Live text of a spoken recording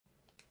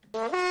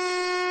Purple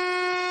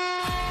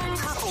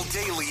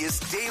Daily is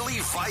daily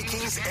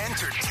Vikings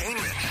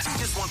entertainment. We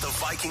just want the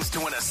Vikings to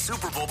win a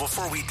Super Bowl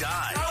before we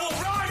die. I will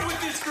ride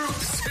with this group.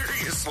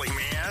 Seriously,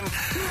 man.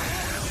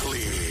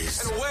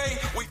 Please. And away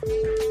we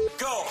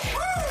go.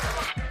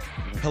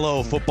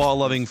 Hello,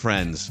 football-loving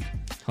friends.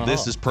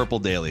 This is Purple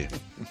Daily,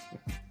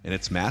 and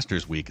it's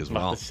Masters Week as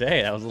well. I was about to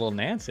say, that was a little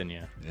Nance in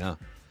you. Yeah,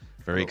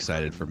 very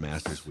excited for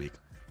Masters Week,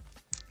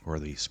 where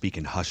they speak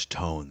in hushed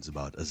tones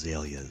about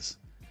azaleas.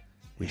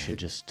 We should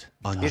just...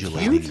 It's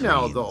huge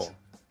now, though,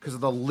 because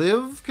of the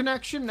live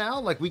connection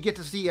now. Like, we get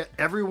to see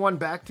everyone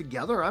back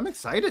together. I'm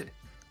excited.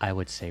 I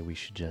would say we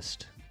should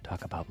just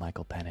talk about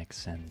Michael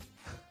Penix and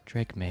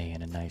Drake May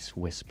in a nice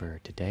whisper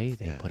today.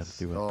 They put him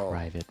through a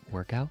private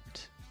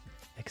workout.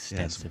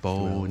 Extensive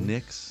Bo throws.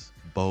 Nix,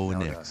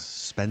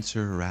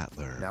 Spencer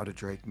Rattler. Now to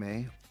Drake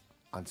May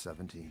on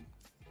 17.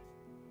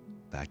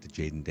 Back to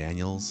Jaden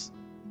Daniels.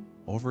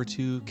 Over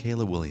to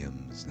Kayla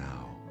Williams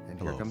now. And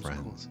Hello, here comes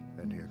friends. Koivu.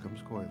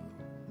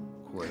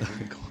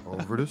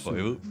 Over to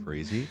Sue.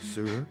 Freezy.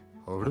 Sue.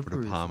 Over to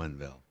Freezy.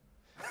 Pominville.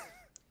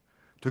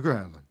 To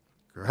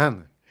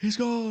Granlund. He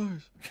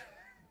scores.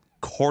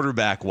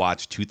 Quarterback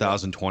Watch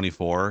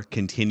 2024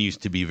 continues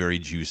to be very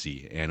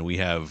juicy, and we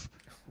have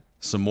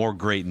some more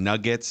great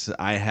nuggets.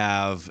 I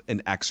have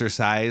an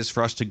exercise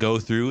for us to go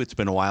through. It's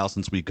been a while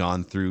since we've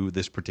gone through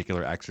this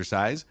particular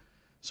exercise,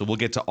 so we'll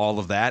get to all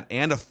of that,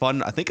 and a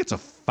fun, I think it's a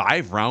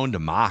 5-round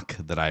mock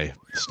that I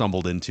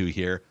stumbled into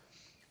here.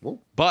 Whoa.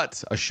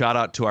 But a shout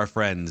out to our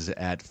friends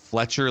at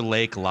Fletcher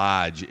Lake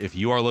Lodge. If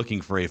you are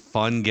looking for a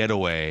fun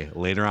getaway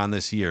later on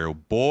this year,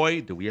 boy,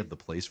 do we have the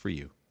place for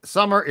you.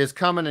 Summer is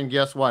coming, and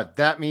guess what?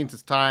 That means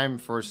it's time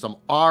for some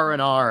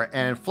R&R,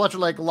 and Fletcher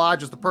Lake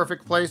Lodge is the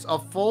perfect place, a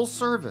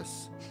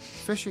full-service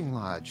fishing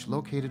lodge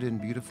located in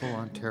beautiful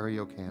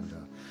Ontario,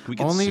 Canada. Can we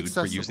get sued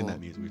for using that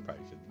music? We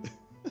probably should.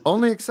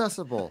 Only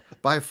accessible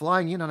by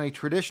flying in on a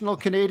traditional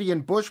Canadian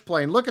bush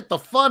plane. Look at the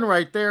fun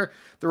right there.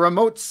 The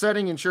remote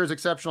setting ensures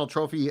exceptional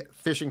trophy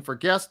fishing for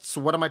guests.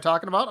 So what am I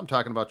talking about? I'm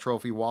talking about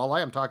trophy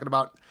walleye. I'm talking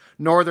about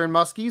northern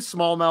muskies,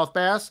 smallmouth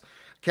bass.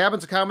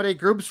 Cabins accommodate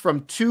groups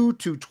from 2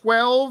 to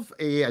 12.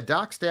 A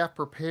dock staff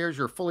prepares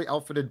your fully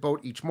outfitted boat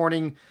each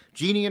morning.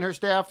 Jeannie and her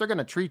staff, they're going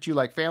to treat you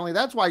like family.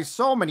 That's why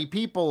so many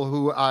people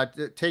who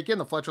take in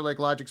the Fletcher Lake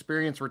Lodge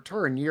experience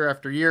return year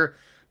after year.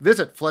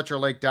 Visit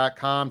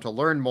FletcherLake.com to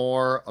learn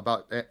more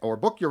about or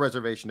book your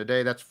reservation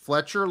today. That's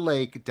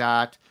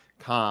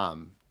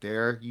FletcherLake.com.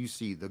 There you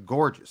see the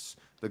gorgeous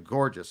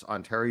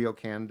Ontario,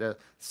 Canada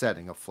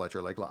setting of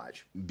Fletcher Lake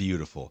Lodge.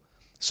 Beautiful.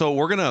 So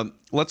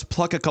let's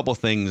pluck a couple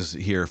things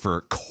here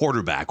for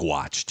Quarterback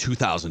Watch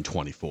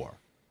 2024.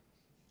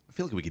 I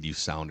feel like we could use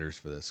sounders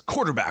for this.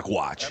 Quarterback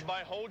Watch.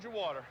 Everybody hold your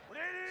water.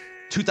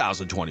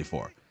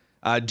 2024.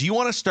 Do you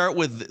want to start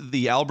with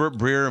the Albert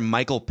Breer,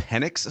 Michael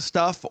Penix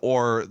stuff,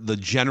 or the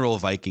general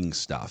Vikings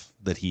stuff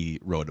that he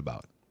wrote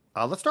about?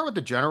 Let's start with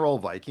the general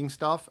Viking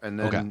stuff, and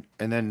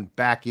then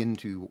back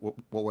into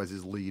what was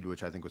his lead,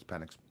 which I think was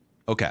Penix.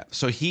 Okay,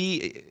 so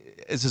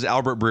this is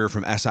Albert Breer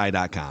from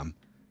SI.com,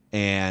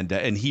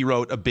 and he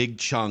wrote a big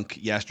chunk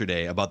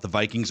yesterday about the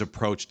Vikings'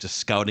 approach to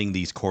scouting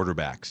these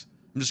quarterbacks.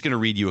 I'm just going to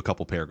read you a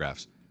couple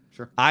paragraphs.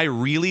 Sure. I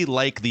really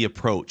like the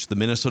approach the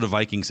Minnesota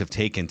Vikings have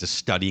taken to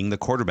studying the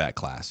quarterback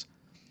class.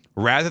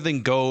 Rather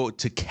than go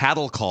to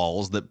cattle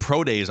calls that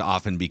pro days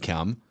often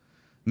become,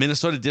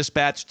 Minnesota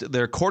dispatched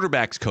their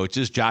quarterbacks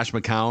coaches, Josh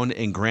McCown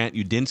and Grant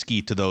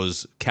Udinsky, to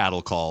those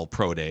cattle call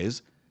pro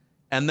days,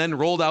 and then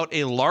rolled out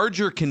a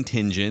larger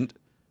contingent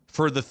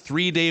for the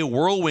 3-day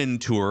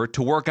whirlwind tour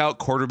to work out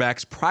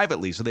quarterbacks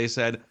privately. So they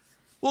said,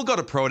 we'll go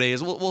to pro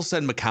days. We'll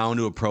send McCown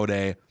to a pro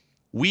day.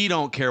 We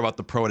don't care about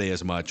the pro day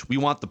as much. We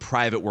want the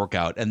private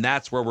workout, and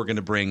that's where we're going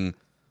to bring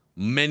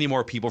many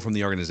more people from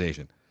the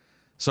organization.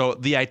 So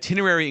the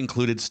itinerary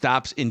included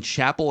stops in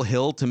Chapel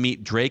Hill to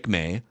meet Drake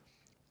May,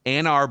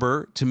 Ann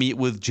Arbor to meet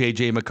with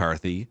J.J.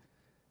 McCarthy,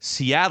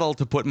 Seattle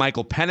to put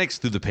Michael Penix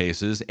through the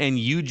paces, and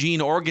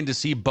Eugene, Oregon to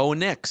see Bo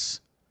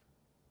Nix.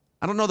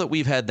 I don't know that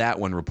we've had that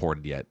one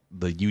reported yet,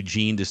 the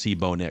Eugene to see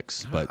Bo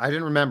Nix. But I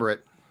didn't remember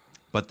it.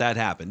 But that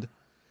happened.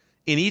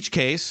 In each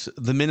case,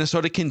 the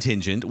Minnesota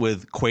contingent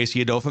with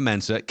Kwesi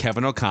Adofo-Mensah,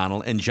 Kevin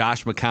O'Connell, and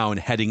Josh McCown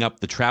heading up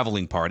the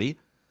traveling party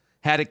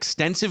had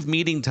extensive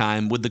meeting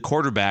time with the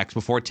quarterbacks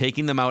before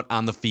taking them out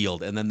on the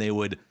field. And then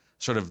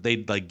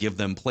they'd give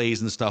them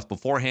plays and stuff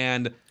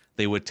beforehand.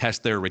 They would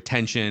test their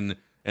retention,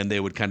 and they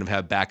would kind of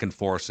have back and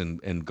forth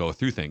and go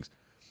through things.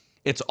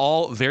 It's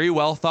all very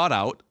well thought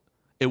out.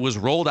 It was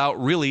rolled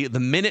out really the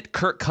minute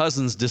Kirk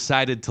Cousins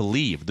decided to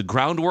leave. The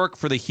groundwork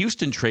for the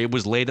Houston trade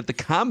was laid at the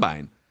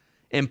combine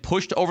and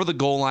pushed over the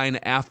goal line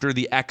after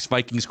the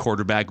ex-Vikings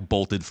quarterback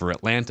bolted for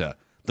Atlanta.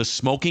 The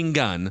smoking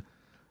gun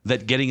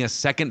that getting a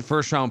second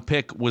first-round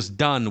pick was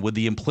done with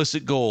the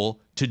implicit goal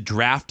to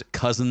draft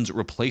Cousins'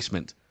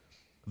 replacement.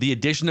 The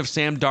addition of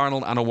Sam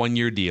Darnold on a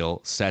 1-year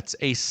deal sets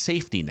a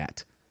safety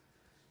net.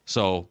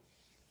 So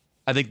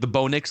I think the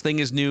Bo Nix thing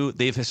is new.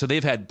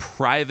 They've had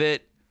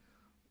private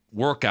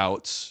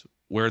workouts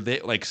where they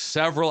like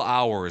several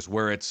hours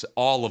where it's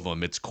all of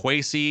them. It's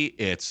Kwesi,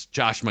 it's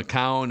Josh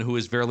McCown, who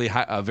is very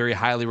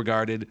highly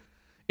regarded.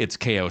 It's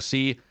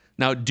KOC.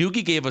 Now,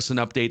 Doogie gave us an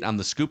update on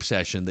the scoop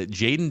session that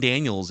Jaden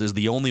Daniels is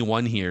the only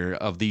one here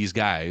of these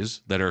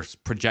guys that are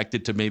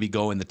projected to maybe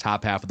go in the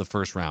top half of the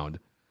first round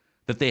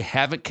that they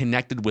haven't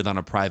connected with on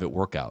a private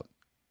workout.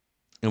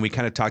 And we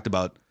kind of talked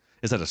about,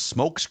 is that a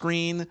smoke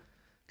screen?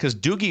 Because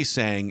Doogie's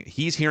saying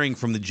he's hearing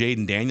from the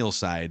Jaden Daniels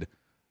side,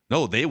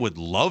 no, they would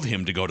love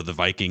him to go to the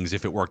Vikings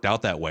if it worked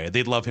out that way.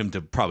 They'd love him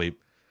to probably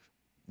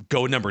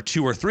go number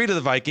 2 or 3 to the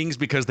Vikings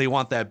because they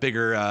want that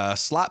bigger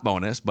slot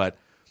bonus. But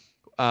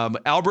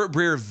Albert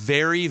Breer,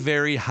 very,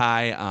 very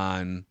high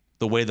on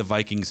the way the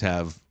Vikings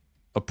have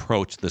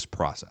approached this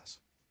process.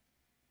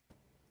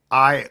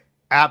 I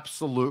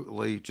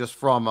absolutely, just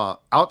from an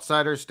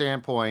outsider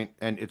standpoint,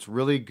 and it's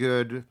really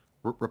good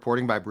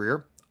reporting by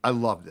Breer, I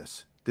love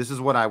this. This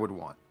is what I would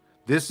want.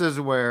 This is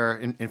where,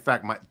 in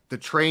fact, the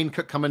train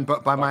could come in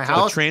by my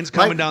house. The train's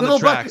coming down the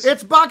tracks.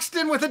 It's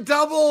Buxton with a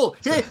double.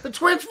 Hey, the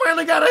Twins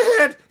finally got a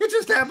hit. It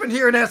just happened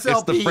here in SLP.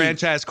 It's the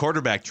franchise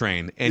quarterback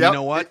train. And you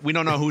know what? We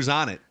don't know who's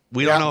on it.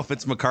 We don't know if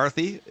it's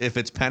McCarthy, if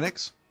it's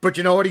Penix. But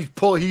you know what?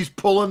 He's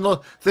pulling the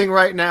thing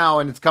right now,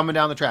 and it's coming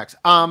down the tracks.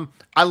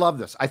 I love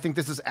this. I think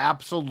this is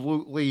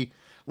absolutely,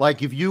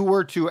 like, if you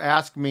were to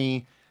ask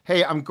me,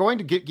 hey, I'm going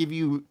to give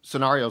you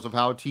scenarios of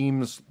how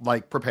teams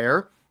like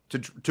prepare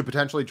to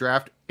potentially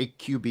draft a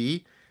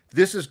QB.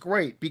 This is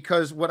great,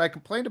 because what I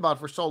complained about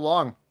for so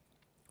long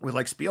with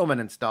like Spielman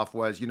and stuff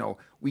was,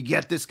 we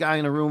get this guy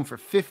in a room for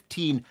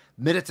 15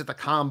 minutes at the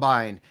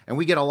combine and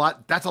we get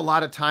that's a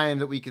lot of time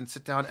that we can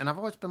sit down. And I've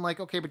always been like,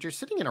 okay, but you're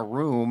sitting in a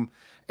room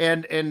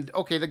and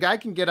okay, the guy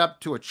can get up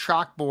to a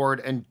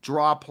chalkboard and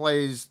draw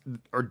plays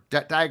or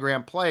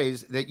diagram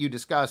plays that you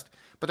discussed,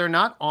 but they're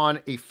not on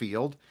a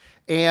field.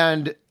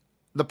 And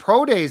the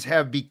pro days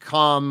have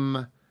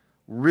become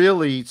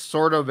really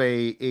sort of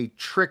a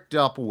tricked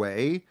up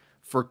way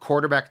for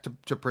quarterbacks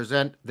to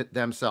present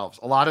themselves.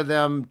 A lot of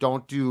them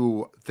don't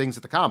do things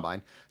at the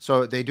combine,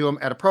 so they do them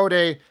at a pro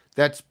day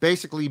that's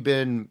basically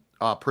been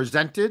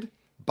presented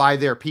by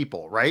their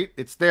people, right?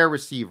 It's their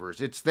receivers,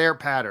 it's their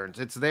patterns,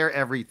 it's their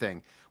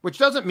everything, which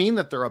doesn't mean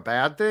that they're a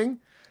bad thing.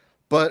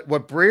 But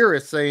what Breer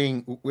is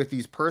saying with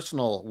these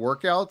personal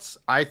workouts,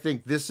 I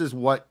think this is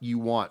what you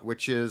want,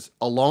 which is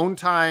alone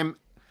time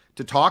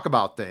to talk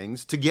about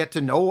things, to get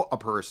to know a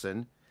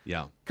person.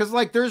 Yeah. Because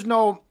like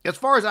as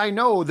far as I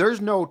know,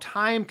 there's no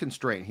time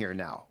constraint here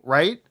now,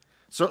 right?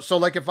 So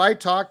like if I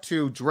talk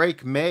to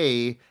Drake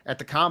May at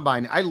the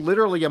combine, I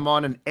literally am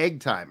on an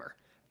egg timer.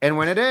 And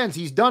when it ends,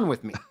 he's done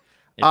with me.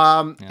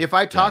 If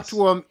I talk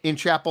to him in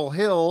Chapel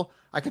Hill,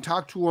 I can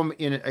talk to him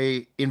in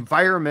a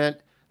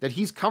environment that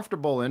he's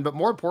comfortable in, but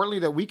more importantly,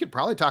 that we could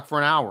probably talk for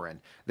an hour in.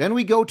 Then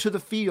we go to the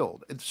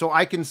field so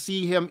I can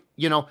see him,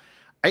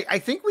 I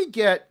think we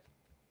get,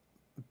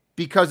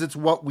 because it's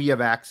what we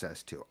have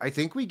access to, I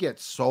think we get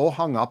so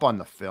hung up on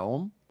the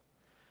film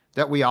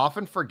that we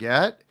often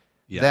forget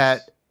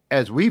that,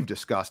 as we've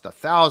discussed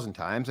 1,000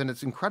 times, and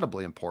it's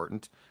incredibly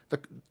important,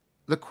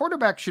 the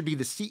quarterback should be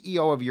the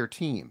CEO of your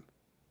team.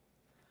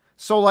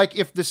 So like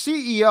if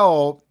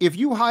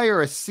you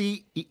hire a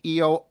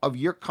CEO of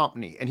your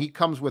company and he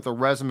comes with a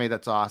resume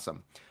that's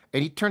awesome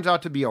and he turns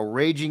out to be a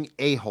raging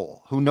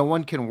a-hole who no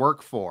one can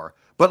work for,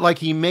 but like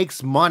he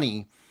makes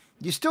money,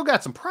 you still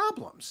got some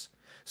problems.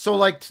 So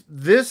like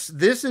this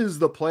is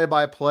the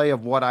play-by-play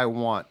of what I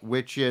want,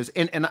 which is,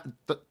 and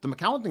the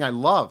McCown thing I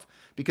love,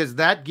 because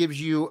that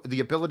gives you the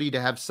ability to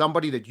have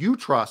somebody that you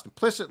trust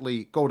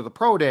implicitly go to the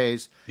pro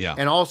days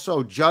and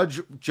also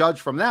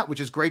judge from that, which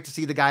is great to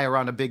see the guy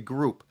around a big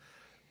group.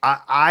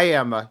 I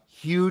am a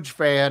huge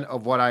fan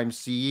of what I'm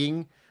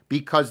seeing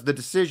because the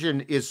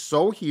decision is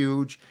so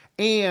huge.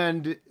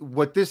 And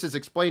what this is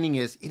explaining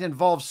is it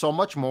involves so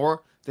much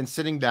more than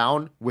sitting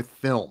down with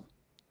film.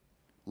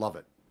 Love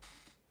it.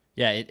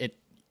 Yeah,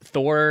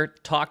 Thor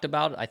talked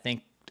about, I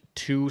think,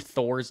 2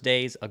 Thor's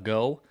days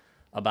ago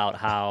about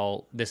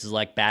how this is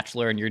like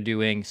Bachelor and you're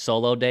doing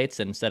solo dates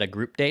instead of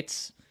group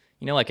dates.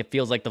 Like it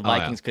feels like the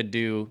Vikings could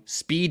do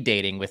speed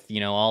dating with,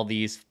 all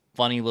these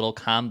funny little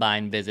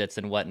combine visits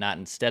and whatnot.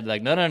 Instead,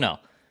 like, no.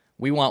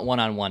 We want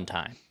one-on-one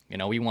time.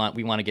 We want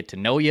to get to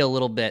know you a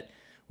little bit.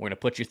 We're going to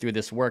put you through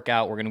this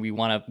workout. We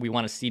want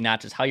to see not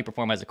just how you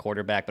perform as a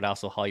quarterback, but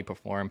also how you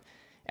perform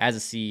as a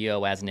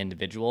CEO, as an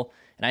individual.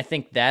 And I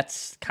think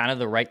that's kind of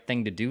the right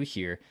thing to do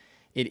here.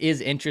 It is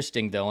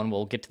interesting, though, and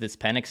we'll get to this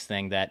Penix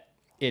thing, that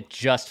it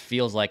just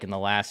feels like in the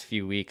last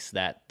few weeks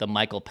that the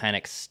Michael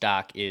Penix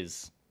stock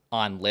is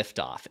on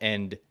liftoff.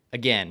 And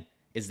again,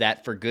 is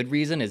that for good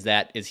reason?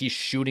 Is he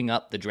shooting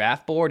up the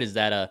draft board? Is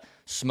that a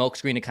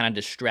smokescreen to kind of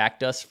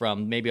distract us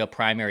from maybe a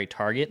primary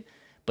target?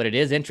 But it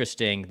is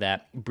interesting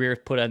that Breer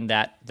put in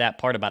that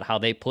part about how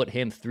they put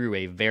him through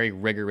a very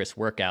rigorous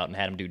workout and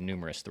had him do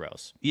numerous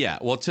throws. Yeah,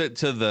 well,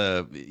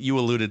 you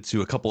alluded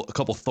to a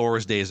couple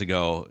Thor's days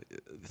ago.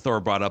 Thor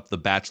brought up the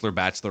Bachelor,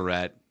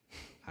 Bachelorette.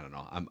 I don't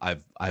know.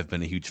 I've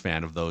been a huge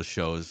fan of those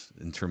shows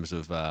in terms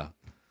of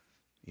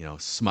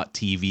smut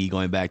TV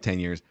going back 10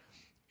 years.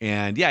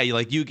 And yeah,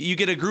 you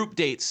get a group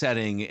date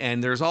setting,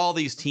 and there's all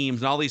these teams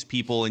and all these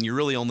people, and you're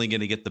really only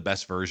going to get the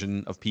best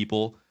version of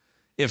people.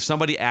 If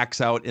somebody acts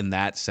out in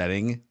that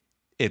setting,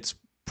 it's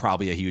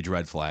probably a huge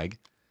red flag.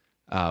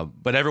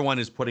 But everyone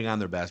is putting on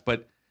their best.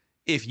 But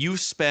if you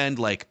spend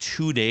like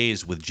 2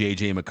 days with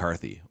JJ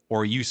McCarthy,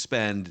 or you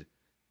spend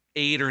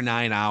 8 or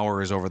 9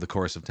 hours over the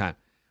course of time,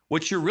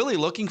 what you're really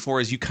looking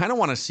for is you kind of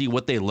want to see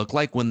what they look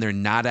like when they're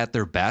not at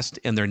their best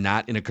and they're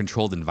not in a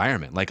controlled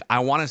environment. Like, I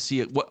want to see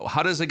it.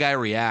 How does a guy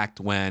react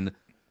when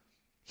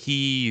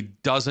he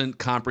doesn't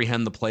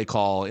comprehend the play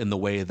call in the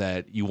way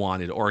that you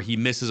wanted, or he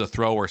misses a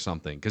throw or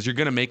something? Because you're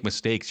going to make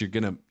mistakes.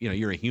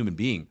 You're a human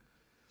being.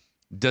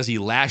 Does he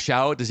lash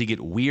out? Does he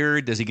get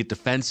weird? Does he get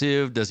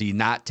defensive? Does he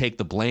not take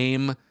the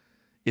blame?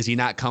 Is he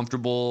not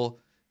comfortable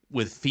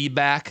with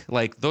feedback?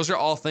 Like, those are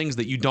all things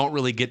that you don't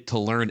really get to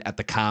learn at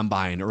the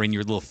combine or in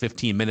your little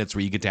 15 minutes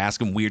where you get to ask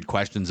them weird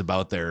questions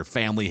about their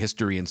family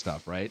history and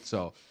stuff, right?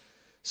 So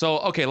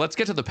okay, let's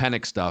get to the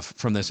Penix stuff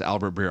from this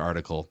Albert Breer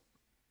article,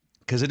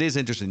 because it is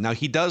interesting. Now,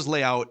 he does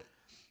lay out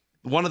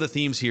one of the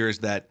themes here is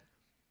that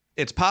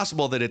it's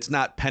possible that it's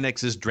not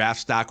Penix's draft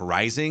stock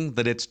rising,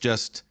 that it's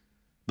just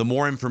the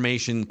more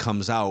information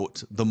comes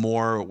out, the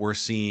more we're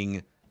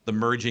seeing the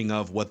merging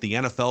of what the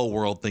NFL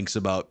world thinks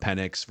about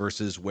Penix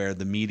versus where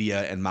the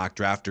media and mock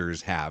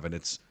drafters have. And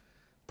it's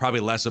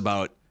probably less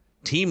about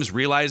teams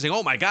realizing,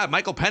 oh my God,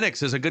 Michael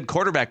Penix is a good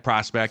quarterback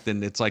prospect.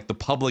 And it's like the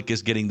public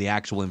is getting the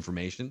actual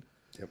information.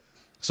 Yep.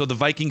 So the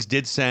Vikings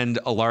did send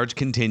a large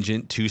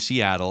contingent to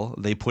Seattle.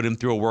 They put him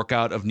through a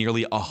workout of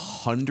nearly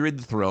 100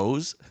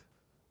 throws.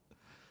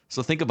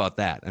 So think about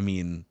that. I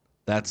mean,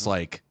 that's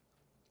like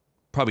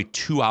probably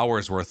 2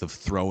 hours worth of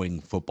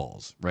throwing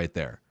footballs right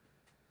there.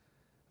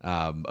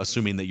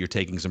 Assuming that you're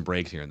taking some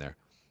breaks here and there.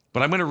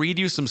 But I'm going to read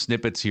you some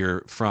snippets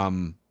here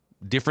from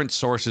different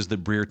sources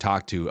that Breer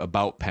talked to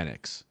about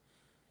Penix.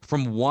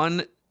 From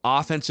one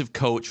offensive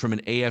coach from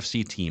an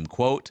AFC team,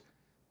 quote,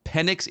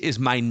 "Penix is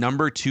my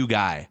number 2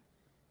 guy.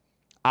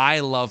 I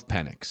love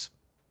Penix.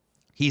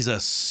 He's a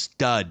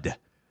stud,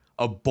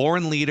 a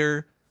born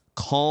leader,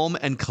 calm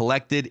and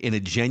collected in a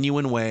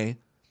genuine way.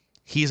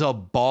 He's a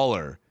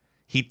baller.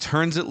 He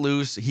turns it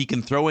loose. He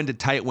can throw into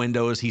tight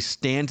windows. He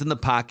stands in the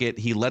pocket.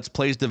 He lets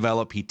plays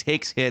develop. He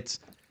takes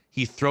hits.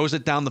 He throws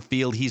it down the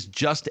field. He's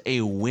just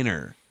a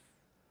winner."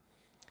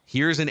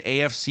 Here's an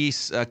AFC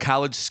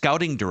college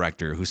scouting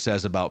director who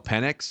says about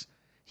Penix,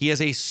 "He has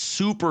a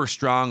super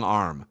strong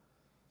arm.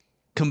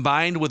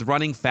 Combined with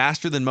running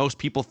faster than most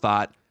people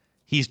thought,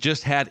 he's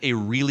just had a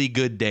really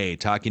good day,"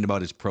 talking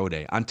about his pro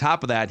day. On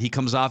top of that, he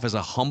comes off as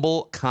a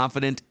humble,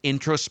 confident,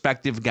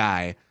 introspective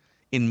guy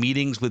in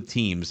meetings with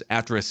teams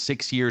after a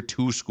 6-year,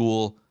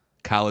 2-school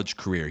college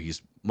career.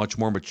 He's much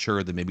more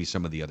mature than maybe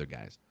some of the other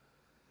guys.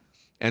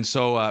 And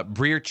so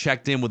Breer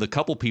checked in with a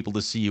couple people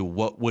to see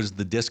what was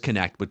the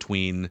disconnect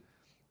between,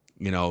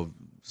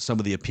 some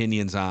of the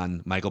opinions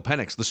on Michael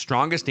Penix. The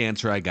strongest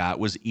answer I got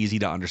was easy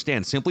to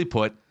understand. Simply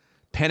put,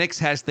 Penix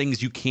has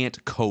things you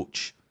can't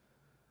coach.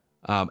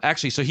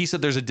 So he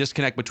said there's a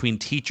disconnect between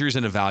teachers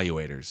and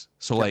evaluators.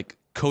 So like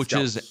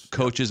coaches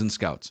and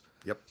scouts.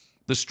 Yep.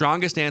 The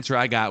strongest answer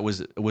I got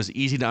was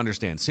easy to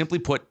understand. Simply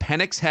put,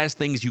 Penix has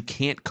things you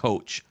can't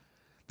coach.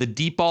 The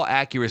deep ball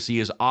accuracy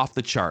is off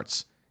the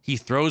charts. He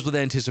throws with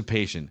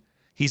anticipation.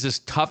 He's as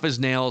tough as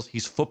nails.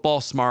 He's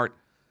football smart.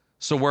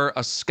 So where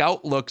a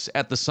scout looks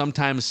at the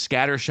sometimes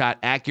scattershot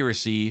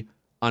accuracy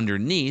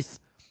underneath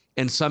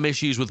and some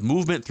issues with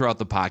movement throughout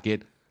the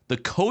pocket, the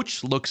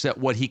coach looks at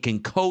what he can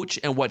coach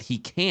and what he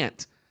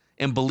can't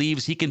and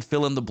believes he can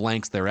fill in the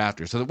blanks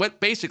thereafter. So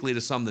basically,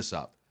 to sum this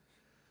up,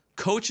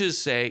 coaches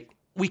say,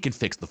 we can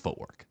fix the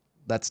footwork.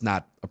 That's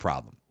not a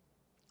problem.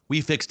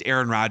 We fixed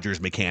Aaron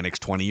Rodgers' mechanics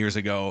 20 years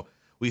ago.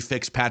 We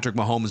fixed Patrick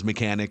Mahomes'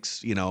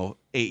 mechanics,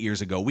 8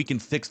 years ago. We can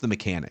fix the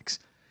mechanics.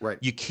 Right.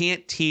 You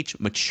can't teach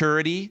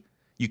maturity.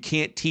 You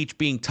can't teach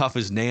being tough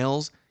as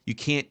nails. You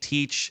can't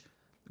teach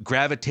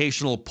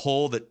gravitational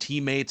pull that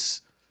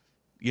teammates,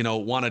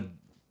 want to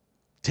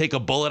take a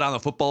bullet on the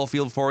football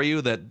field for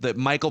you. That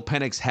Michael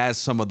Penix has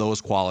some of those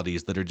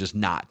qualities that are just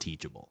not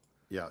teachable.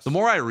 Yes. The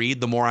more I read,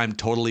 the more I'm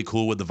totally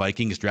cool with the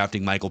Vikings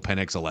drafting Michael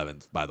Penix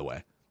 11th, by the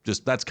way.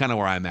 Just that's kind of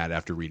where I'm at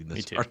after reading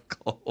this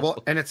article.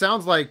 Well, and it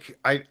sounds like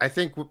I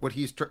think what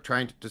he's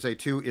trying to say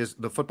too is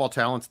the football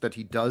talents that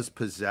he does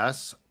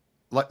possess.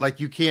 Like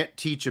you can't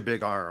teach a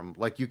big arm.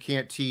 Like you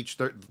can't teach.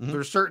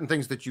 There's certain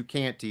things that you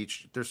can't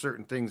teach. There's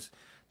certain things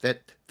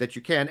that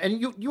you can. And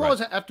you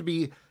always have to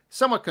be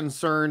somewhat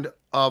concerned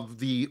of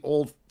the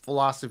old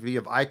philosophy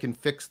of I can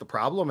fix the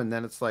problem, and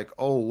then it's like,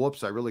 oh,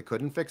 whoops, I really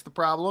couldn't fix the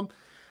problem.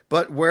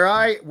 But where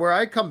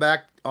I come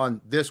back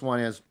on this one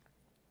is,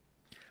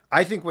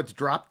 I think what's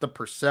dropped the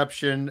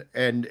perception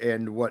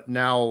and what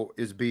now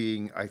is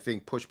being, I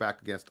think, pushed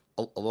back against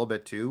a little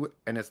bit too,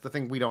 and it's the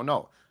thing we don't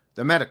know.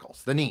 The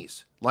medicals, the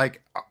knees.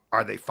 Like,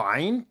 are they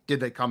fine?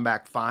 Did they come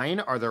back fine?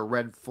 Are there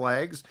red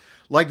flags?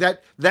 Like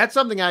that's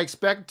something I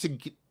expect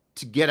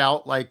to get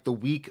out like the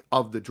week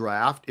of the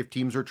draft if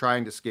teams are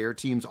trying to scare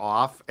teams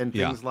off and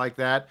things like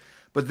that.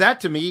 But that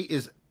to me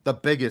is the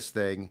biggest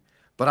thing.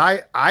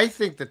 But I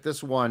think that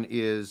this one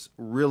is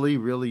really,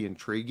 really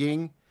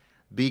intriguing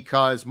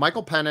because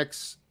Michael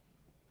Penix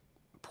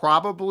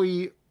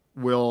probably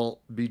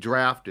will be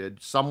drafted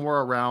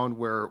somewhere around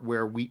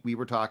where we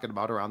were talking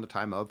about around the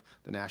time of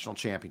the national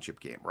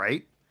championship game,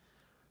 right?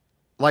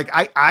 Like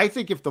I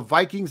think if the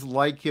Vikings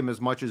like him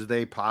as much as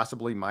they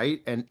possibly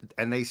might and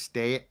they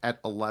stay at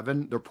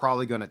 11, they're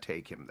probably going to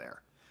take him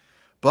there.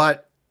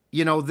 But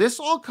this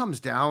all comes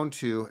down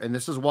to, and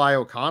this is why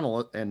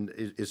O'Connell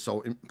is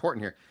so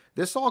important here.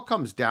 This all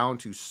comes down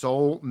to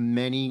so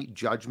many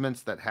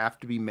judgments that have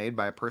to be made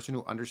by a person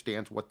who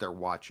understands what they're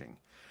watching.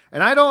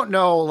 And I don't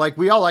know, like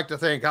we all like to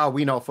think, oh,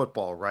 we know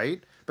football,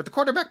 right? But the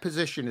quarterback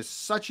position is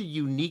such a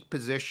unique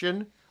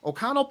position.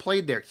 O'Connell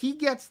played there. He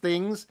gets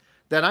things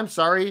that, I'm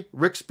sorry,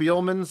 Rick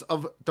Spielmans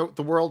of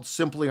the world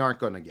simply aren't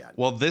going to get.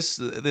 Well,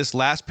 this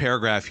last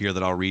paragraph here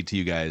that I'll read to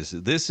you guys,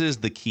 this is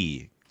the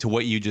key to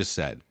what you just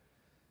said.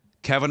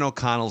 Kevin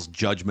O'Connell's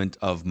judgment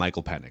of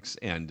Michael Penix,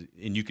 and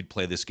you could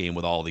play this game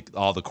with all the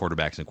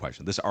quarterbacks in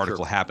question. This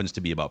article happens to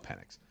be about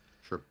Penix.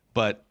 Sure.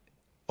 But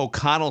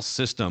O'Connell's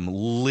system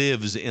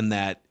lives in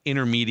that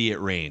intermediate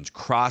range,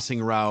 crossing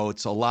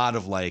routes, a lot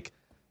of like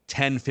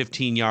 10,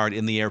 15-yard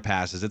in the air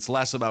passes. It's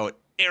less about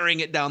airing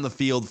it down the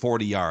field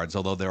 40 yards,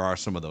 although there are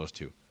some of those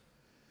too.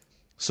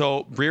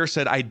 So Breer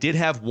said, I did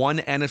have one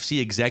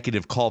NFC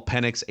executive call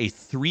Penix a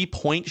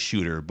 3-point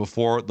shooter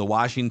before the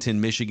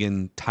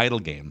Washington-Michigan title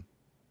game.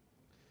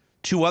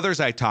 2 others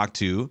I talked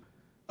to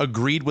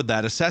agreed with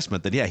that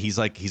assessment that, yeah, he's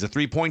a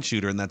 3-point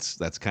shooter, and that's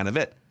kind of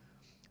it.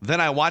 Then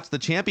I watched the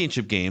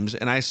championship games,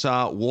 and I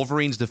saw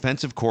Wolverines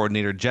defensive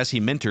coordinator Jesse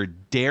Minter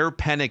dare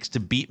Penix to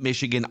beat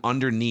Michigan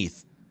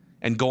underneath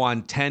and go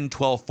on 10,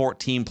 12,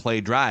 14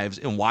 play drives,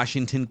 and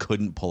Washington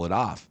couldn't pull it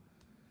off.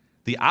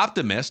 The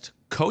optimist,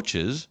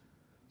 coaches,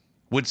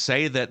 would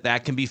say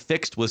that can be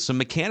fixed with some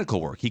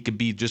mechanical work. He could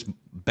be just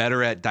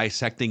better at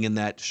dissecting in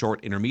that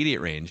short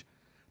intermediate range.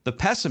 The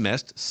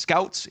pessimist,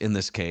 scouts in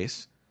this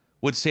case,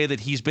 would say that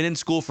he's been in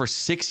school for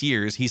 6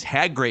 years. He's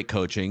had great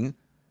coaching.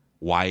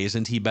 Why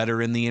isn't he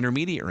better in the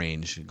intermediate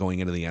range going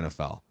into the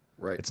NFL?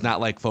 Right. It's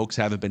not like folks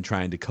haven't been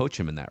trying to coach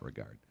him in that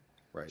regard.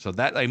 Right. So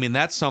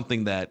that's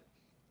something that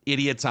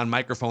idiots on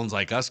microphones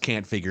like us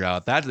can't figure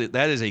out. That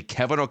is a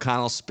Kevin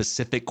O'Connell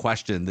specific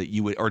question that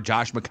you would, or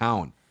Josh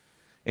McCown,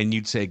 and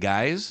you'd say,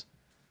 guys,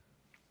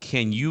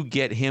 can you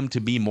get him to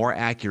be more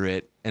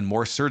accurate and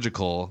more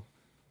surgical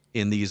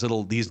in these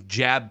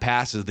jab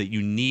passes that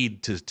you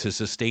need to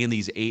sustain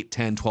these 8,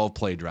 10, 12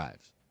 play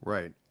drives?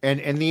 Right.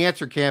 And the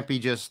answer can't be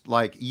just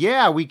like,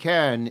 yeah, we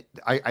can.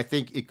 I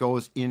think it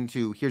goes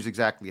into here's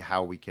exactly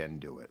how we can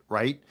do it,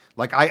 right?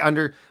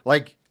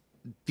 Like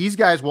these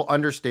guys will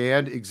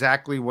understand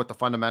exactly what the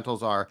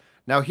fundamentals are.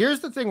 Now,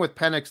 here's the thing with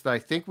Penix that I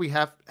think we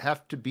have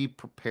to be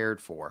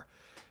prepared for.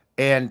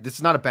 And this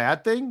is not a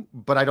bad thing,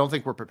 but I don't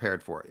think we're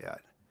prepared for it yet.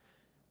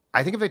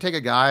 I think if they take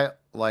a guy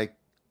like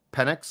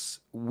Penix,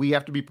 we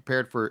have to be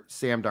prepared for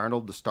Sam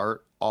Darnold to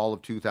start all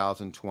of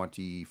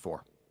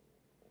 2024.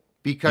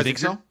 Because you think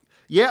so?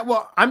 Yeah,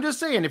 well, I'm just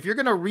saying, if you're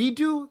going to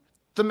redo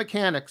the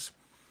mechanics,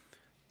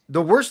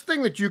 the worst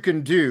thing that you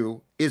can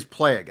do is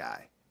play a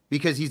guy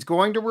because he's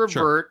going to revert.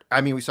 Sure. I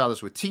mean, we saw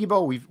this with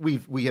Tebow.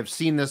 We have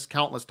seen this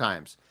countless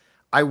times.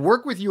 I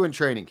work with you in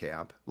training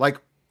camp.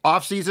 Like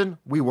off season,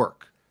 we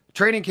work.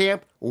 Training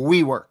camp,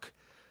 we work.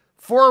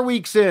 4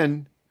 weeks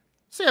in,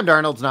 Sam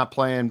Darnold's not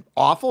playing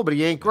awful, but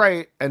he ain't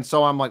great. And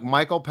so I'm like,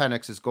 Michael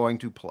Penix is going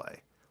to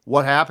play.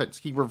 What happens?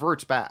 He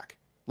reverts back.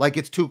 Like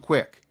it's too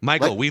quick.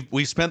 Michael,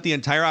 we've spent the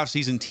entire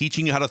offseason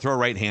teaching you how to throw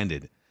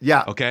right-handed.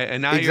 Yeah. Okay.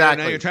 And now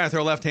you're trying to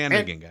throw left-handed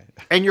again, guy.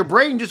 And your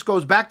brain just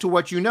goes back to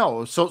what you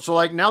know. So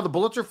like now the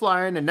bullets are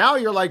flying, and now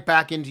you're like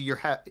back into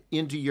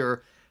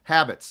your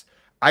habits.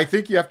 I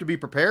think you have to be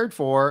prepared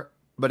for.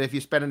 But if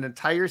you spend an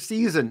entire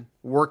season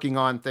working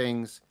on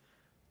things,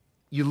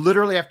 you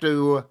literally have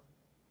to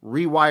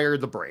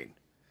rewire the brain.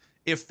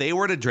 If they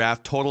were to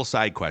draft, total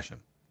side question,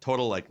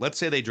 like let's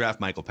say they draft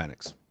Michael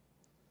Penix.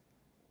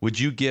 Would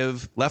you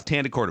give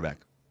left-handed quarterback?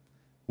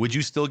 Would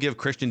you still give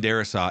Christian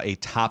Darrisaw a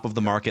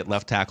top-of-the-market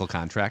left tackle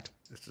contract?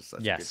 This is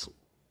such yes.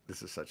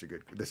 This is such a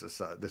good. This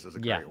is a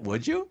yeah. great one.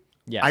 Would you?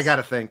 Yes. I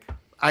gotta think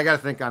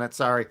on it.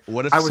 Sorry.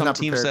 What if some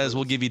team says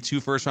we'll give you 2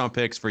 first-round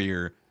picks for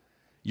your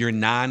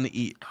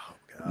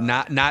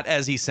not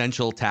as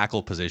essential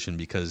tackle position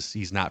because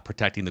he's not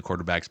protecting the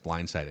quarterback's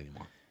blind side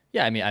anymore?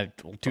 Yeah, I mean,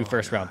 2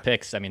 first-round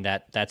picks. I mean,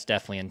 that's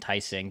definitely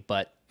enticing.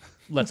 But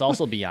let's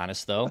also be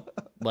honest, though.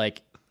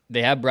 Like,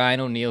 they have Brian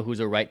O'Neill,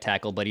 who's a right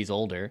tackle, but he's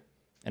older.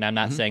 And I'm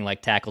not saying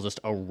like tackles just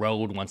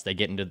erode once they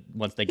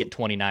get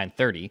 29,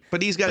 30.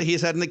 But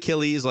he's had an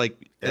Achilles.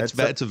 Like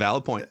it's a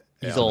valid point.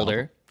 He's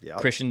older. Yeah.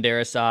 Christian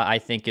Darrisaw, I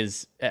think,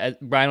 is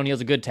Brian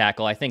O'Neill's a good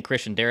tackle. I think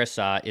Christian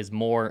Darrisaw is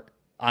more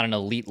on an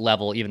elite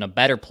level, even a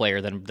better player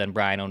than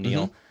Brian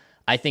O'Neill. Mm-hmm.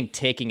 I think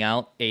taking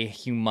out a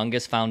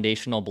humongous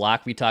foundational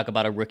block, we talk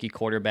about a rookie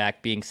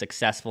quarterback being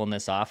successful in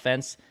this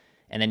offense,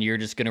 and then you're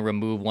just going to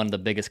remove one of the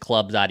biggest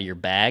clubs out of your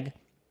bag.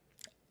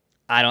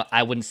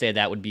 I wouldn't say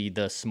that would be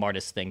the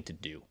smartest thing to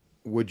do.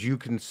 Would you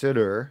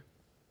consider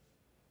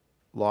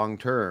long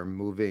term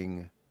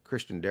moving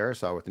Christian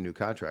Darrisaw with a new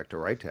contract to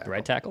right tackle?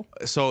 Right tackle?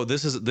 So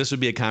this would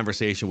be a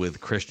conversation with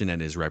Christian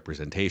and his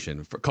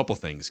representation for a couple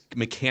things.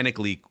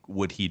 Mechanically,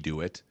 would he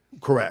do it?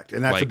 Correct,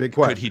 and that's Like, a big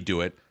question. Could he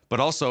do it? But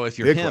also, if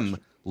you're Big him,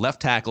 question.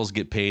 left tackles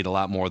get paid a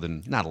lot more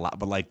than, not a lot,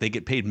 but like they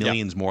get paid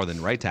millions more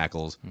than right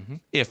tackles.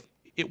 If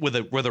it with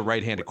a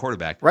right-handed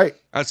quarterback, Right.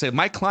 I'd say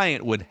my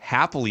client would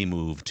happily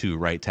move to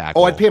right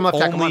tackle. Oh, I'd pay him left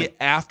tackle only money.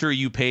 after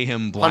you pay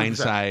him 100%.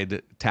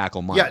 blindside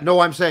tackle money. Yeah, no,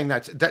 I'm saying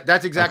that's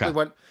exactly Okay.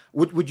 what.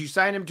 Would you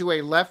sign him to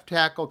a left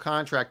tackle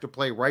contract to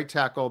play right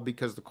tackle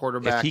because the If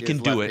quarterback he can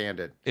is do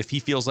left-handed? it, if he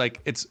feels like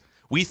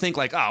we think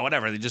like, oh,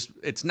 whatever.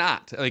 It's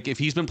not like if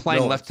he's been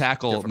playing No, left it's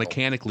tackle difficult.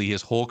 mechanically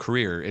his whole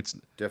career. This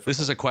Difficult.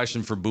 is a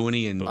question for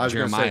Booney and I was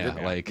gonna say Jeremiah.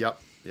 that- Like, yep.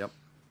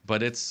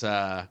 but it's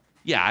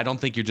yeah, I don't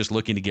think you're just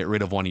looking to get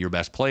rid of one of your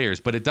best players,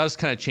 but it does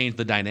kind of change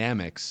the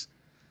dynamics.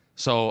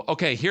 So,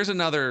 okay, here's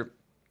another,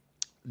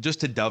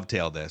 just to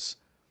dovetail this.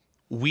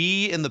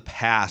 We in the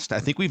past, I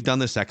think we've done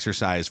this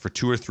exercise for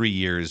 2 or 3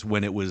 years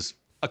when it was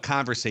a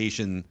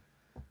conversation.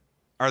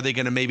 Are they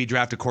going to maybe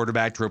draft a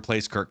quarterback to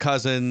replace Kirk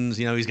Cousins?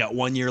 You know, he's got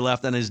 1 year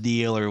left on his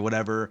deal or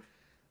whatever.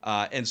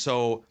 And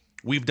so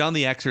we've done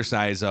the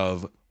exercise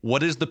of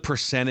what is the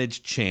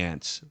percentage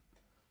chance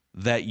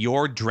that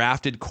your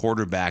drafted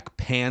quarterback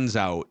pans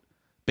out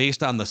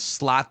based on the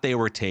slot they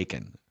were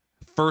taken.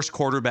 First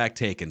quarterback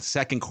taken,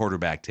 second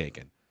quarterback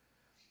taken.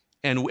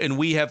 And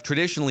we have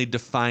traditionally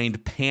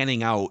defined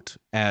panning out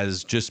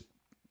as just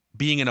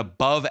being an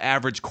above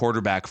average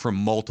quarterback for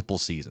multiple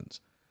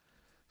seasons.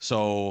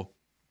 So,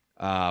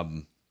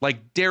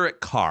 like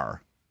Derek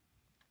Carr,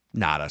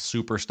 not a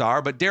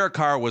superstar, but Derek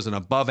Carr was an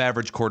above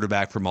average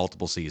quarterback for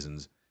multiple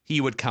seasons. He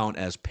would count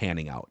as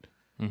panning out.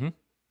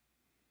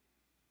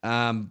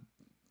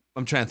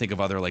 I'm trying to think of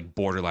other like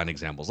borderline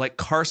examples, like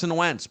Carson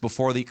Wentz.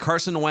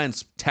 Carson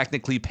Wentz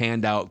technically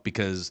panned out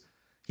because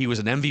he was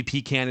an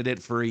MVP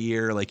candidate for a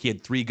year. Like he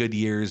had 3 good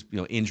years,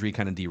 injury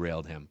kind of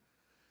derailed him.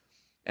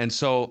 And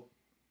so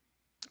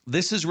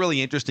this is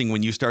really interesting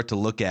when you start to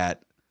look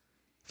at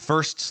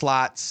first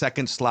slot,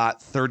 second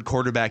slot, third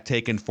quarterback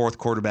taken, fourth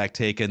quarterback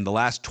taken, the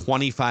last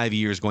 25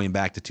 years going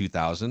back to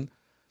 2000.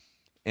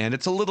 And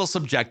it's a little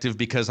subjective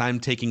because I'm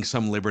taking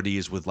some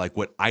liberties with like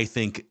what I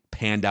think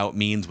panned out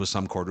means with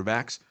some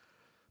quarterbacks.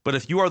 But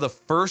if you are the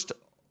first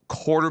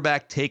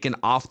quarterback taken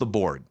off the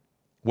board,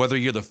 whether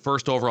you're the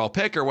first overall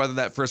pick or whether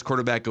that first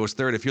quarterback goes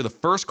third, if you're the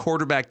first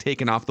quarterback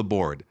taken off the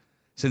board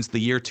since the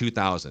year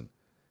 2000,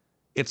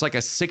 it's like a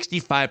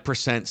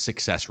 65%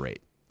 success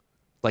rate.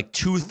 Like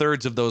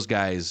 2/3 of those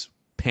guys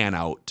pan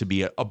out to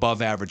be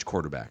above average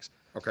quarterbacks.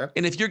 Okay.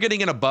 And if you're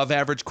getting an above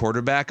average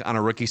quarterback on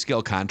a rookie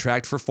scale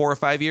contract for 4 or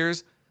 5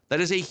 years, that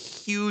is a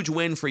huge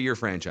win for your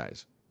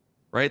franchise,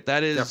 right?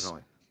 That is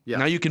Definitely. Yeah.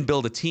 Now you can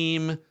build a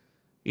team.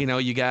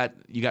 You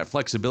got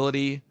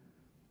flexibility.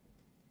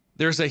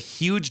 There's a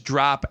huge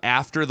drop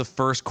after the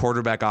first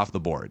quarterback off the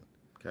board.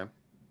 Okay.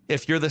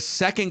 If you're the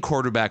second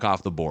quarterback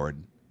off the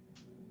board,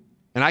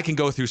 and I can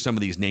go through some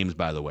of these names,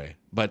 by the way,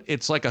 but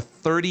it's like a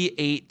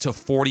 38 to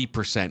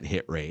 40%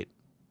 hit rate.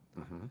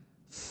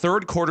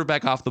 Third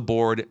quarterback off the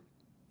board,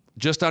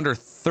 just under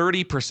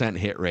 30%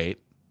 hit rate.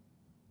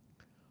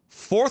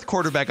 Fourth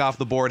quarterback off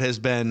the board has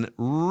been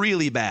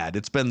really bad.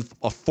 It's been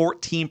a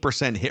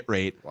 14% hit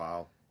rate.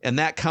 Wow. And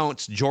that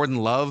counts Jordan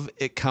Love.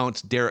 It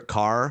counts Derek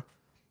Carr.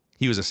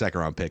 He was a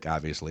second-round pick,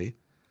 obviously.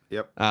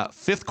 Yep.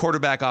 Fifth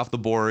quarterback off the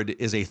board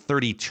is a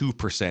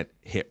 32%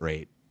 hit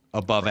rate,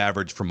 above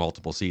average for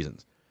multiple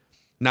seasons.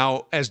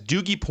 Now, as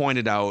Doogie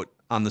pointed out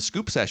on the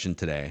Scoop session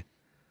today,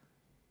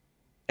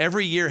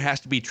 every year has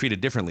to be treated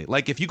differently.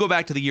 Like if you go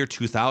back to the year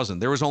 2000,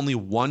 there was only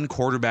one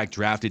quarterback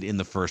drafted in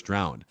the first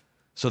round.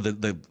 So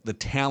the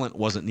talent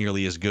wasn't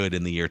nearly as good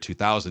in the year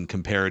 2000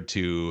 compared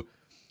to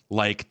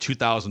like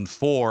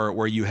 2004,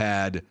 where you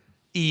had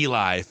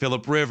Eli,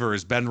 Phillip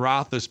Rivers, Ben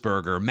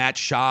Roethlisberger, Matt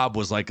Schaub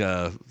was like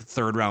a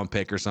 3rd-round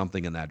pick or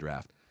something in that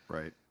draft.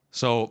 Right.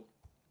 So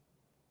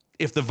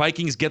if the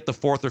Vikings get the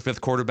 4th or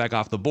 5th quarterback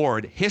off the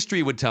board,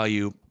 history would tell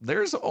you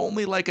there's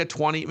only like a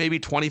 20, maybe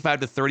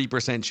 25 to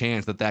 30%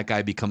 chance that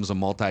guy becomes a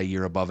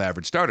multi-year above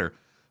average starter.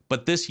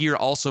 But this year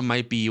also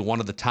might be one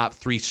of the top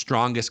 3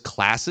 strongest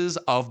classes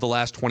of the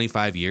last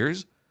 25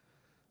 years.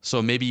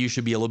 So maybe you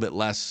should be a little bit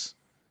less,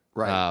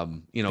 Right.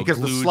 glued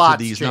Because the to slots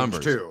these change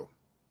numbers. too.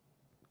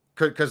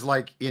 Because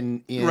like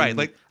in Right,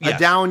 like, a yes.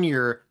 down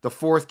year, the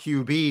 4th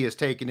QB is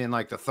taken in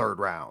like the 3rd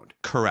round.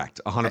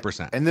 Correct,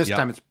 100%. And this Yep.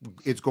 time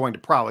it's going to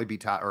probably be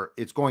top, or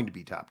it's going to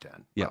be top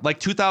 10. Yeah, like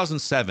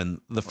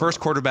 2007, the first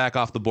quarterback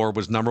off the board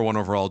was number 1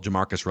 overall,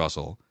 Jamarcus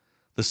Russell.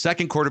 The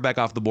second quarterback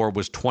off the board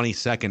was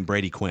 22nd,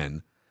 Brady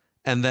Quinn.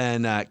 And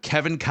then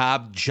Kevin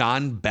Cobb,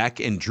 John Beck,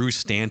 and Drew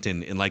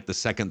Stanton in like the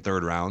 2nd,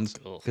 3rd rounds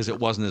because it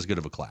wasn't as good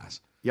of a class.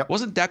 Yep.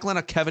 Wasn't Declan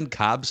a Kevin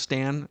Cobb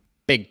stan?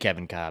 Big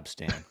Kevin Cobb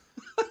stan.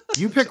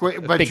 You pick,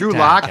 but Big Drew time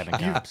Lock, Kevin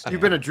Cobb stan.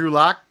 you've been a Drew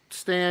Lock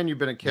stan, you've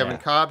been a Kevin Yeah.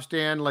 Cobb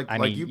stan. Like, I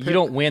like mean, you you pick,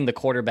 don't win the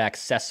quarterback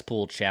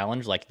cesspool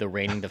challenge like the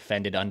reigning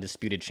defended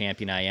undisputed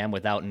champion I am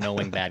without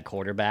knowing bad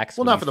quarterbacks.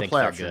 well, when not you for the think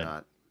they're playoffs, you're good.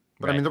 not.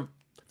 But I mean, Right.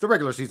 the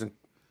regular season,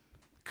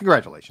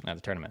 Congratulations. Not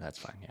the tournament. That's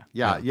fine.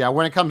 Yeah. Yeah.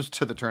 When it comes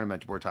to the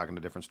tournament, we're talking a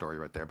different story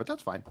right there, but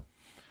that's fine.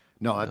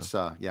 No, that's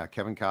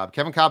Kevin Cobb.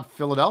 Kevin Cobb,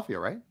 Philadelphia,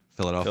 right?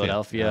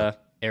 Philadelphia,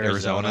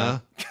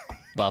 Arizona,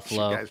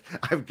 Buffalo.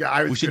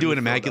 Guys, we should do an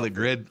immaculate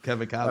grid,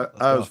 Kevin Cobb.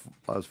 I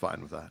was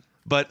fine with that.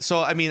 But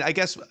so, I mean, I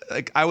guess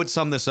I would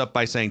sum this up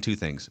by saying two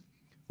things.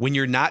 When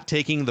you're not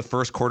taking the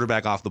first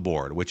quarterback off the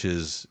board, which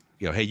is,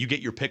 hey, you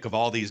get your pick of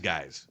all these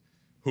guys.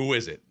 Who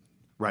is it?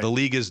 Right. The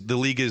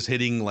league is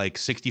hitting like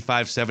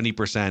 65,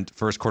 70%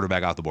 first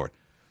quarterback off the board.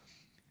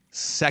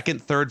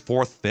 Second, third,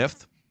 fourth,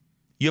 fifth.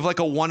 You have like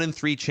a 1 in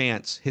 3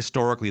 chance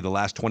historically the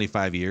last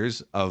 25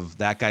 years of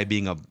that guy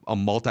being a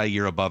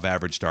multi-year above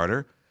average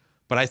starter.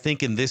 But I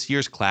think in this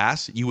year's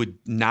class, you would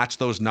notch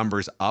those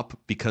numbers up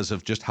because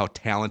of just how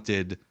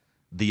talented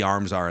the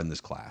arms are in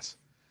this class.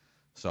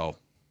 So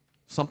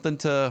something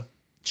to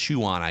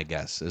chew on, I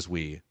guess, as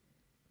we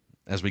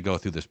go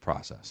through this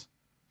process.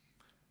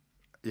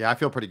 Yeah, I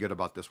feel pretty good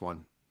about this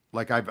one.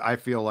 Like I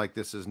feel like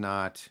this is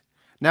not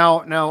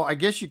now. I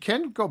guess you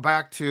can go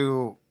back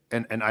to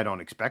and I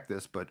don't expect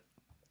this, but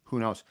who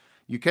knows?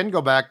 You can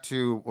go back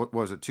to what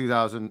was it,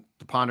 2000,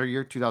 the Ponder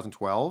year,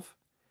 2012,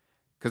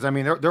 because I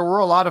mean there were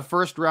a lot of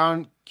first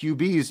round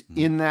QBs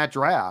in that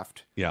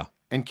draft. Yeah,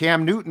 and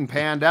Cam Newton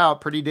panned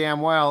out pretty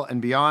damn well,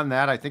 and beyond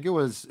that, I think it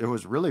was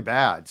really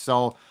bad.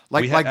 So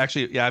I've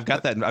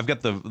got that. I've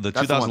got the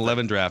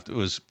 2011 draft. It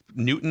was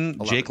Newton,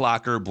 11. Jake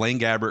Locker, Blaine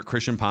Gabbert,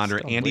 Christian Ponder,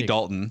 Andy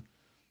Dalton,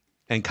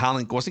 and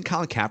wasn't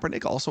Colin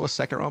Kaepernick also a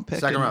second round pick?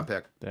 Second round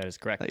pick. That is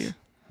correct.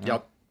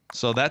 Yep.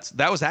 So that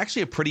was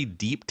actually a pretty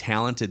deep,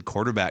 talented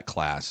quarterback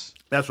class.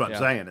 That's what I'm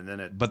saying. And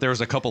then but there was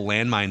a couple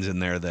landmines in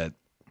there that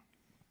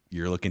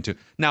you're looking to.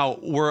 Now,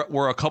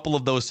 were a couple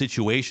of those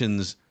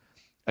situations.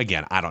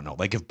 Again, I don't know.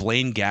 Like if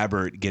Blaine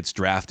Gabbert gets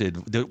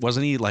drafted,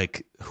 wasn't he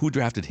like who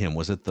drafted him?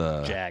 Was it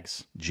the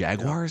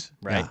Jaguars?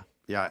 Yeah. Right.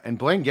 Yeah, and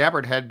Blaine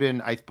Gabbert had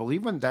been, I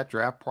believe, when that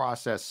draft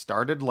process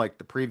started, like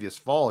the previous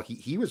fall,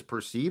 he was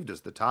perceived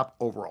as the top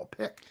overall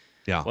pick.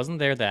 Yeah. Wasn't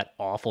there that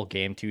awful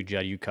game too,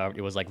 Judd, you covered?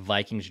 It was like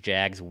Vikings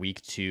Jags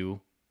week 2.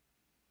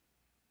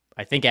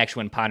 I think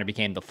actually when Ponder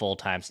became the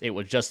full-time, it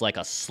was just like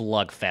a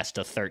slugfest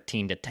of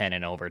 13-10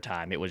 in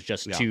overtime. It was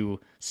just two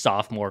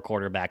sophomore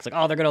quarterbacks.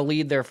 Like, they're going to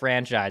lead their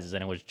franchises,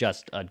 and it was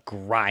just a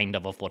grind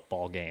of a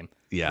football game.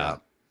 Yeah.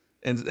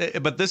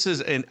 But this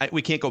is, and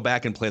we can't go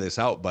back and play this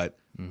out, but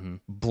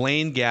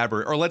Blaine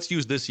Gabbert, or let's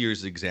use this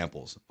year's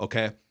examples,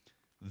 okay?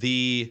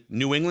 The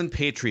New England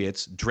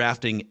Patriots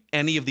drafting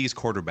any of these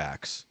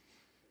quarterbacks,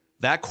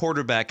 that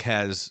quarterback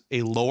has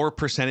a lower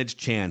percentage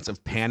chance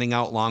of panning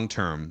out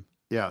long-term.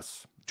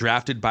 Yes.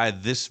 Drafted by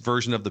this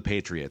version of the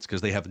Patriots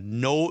because they have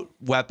no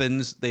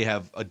weapons. They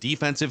have a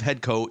defensive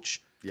head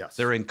coach. Yes.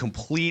 They're in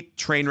complete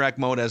train wreck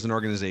mode as an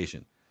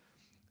organization.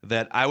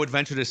 That I would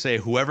venture to say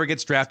whoever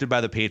gets drafted by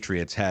the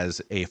Patriots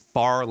has a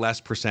far less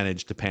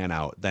percentage to pan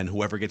out than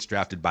whoever gets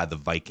drafted by the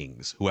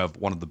Vikings, who have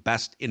one of the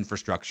best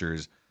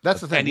infrastructures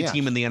of any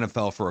team in the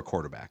NFL for a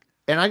quarterback.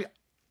 And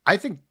I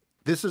think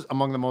this is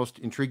among the most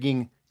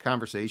intriguing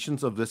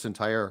conversations of this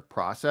entire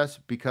process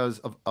because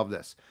of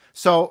this.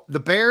 So the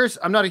Bears,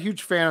 I'm not a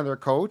huge fan of their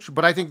coach,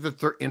 but I think that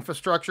their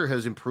infrastructure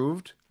has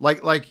improved.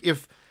 Like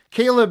if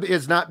Caleb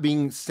is not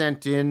being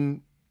sent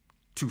in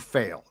to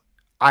fail,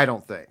 I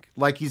don't think.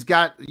 Like he's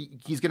going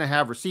to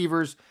have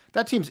receivers.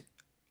 That team's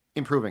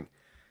improving.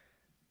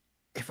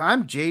 If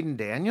I'm Jaden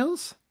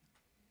Daniels,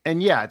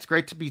 and yeah, it's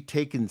great to be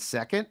taken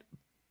second,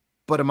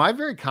 but am I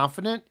very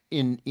confident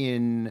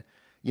in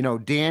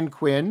Dan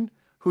Quinn,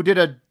 who did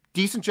a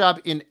decent job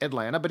in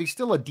Atlanta, but he's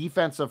still a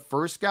defensive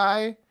first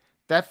guy.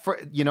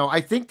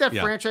 I think that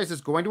franchise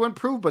is going to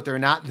improve, but they're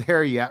not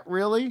there yet,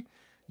 really.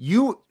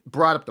 You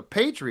brought up the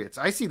Patriots.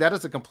 I see that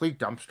as a complete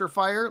dumpster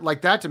fire.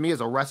 Like that to me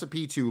is a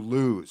recipe to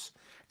lose,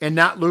 and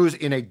not lose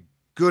in a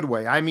good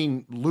way. I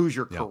mean, lose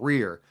your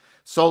career.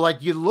 So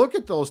like you look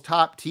at those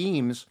top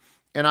teams,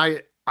 and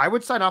I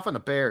would sign off on the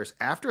Bears.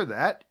 After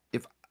that,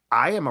 if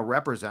I am a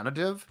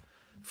representative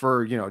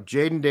for,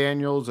 Jaden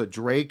Daniels, a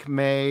Drake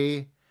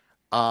May,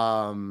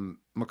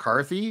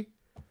 McCarthy,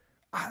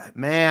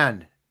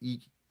 man,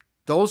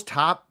 those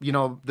top,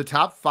 the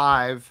top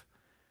 5,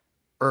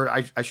 or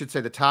I should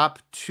say the top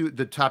two,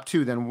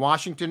 then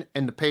Washington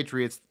and the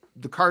Patriots,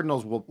 the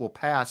Cardinals will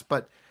pass.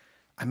 But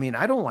I mean,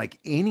 I don't like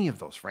any of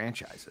those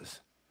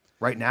franchises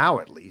right now,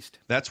 at least.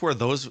 That's where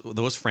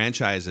those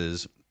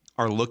franchises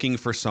are looking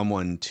for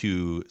someone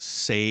to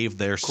save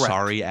their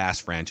sorry ass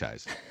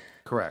franchise.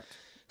 Correct.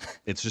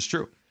 It's just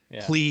true.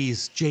 Yeah.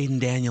 Please,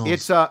 Jaden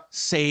Daniels,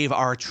 save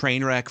our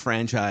train wreck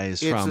franchise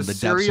from the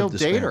depths of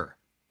despair.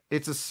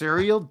 It's a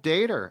serial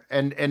dater,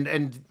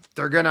 and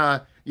they're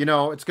gonna,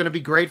 it's gonna be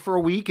great for a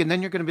week, and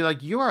then you're gonna be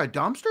like, you are a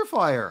dumpster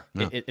fire.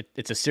 Yeah.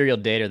 It's a serial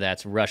dater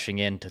that's rushing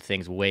into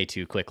things way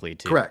too quickly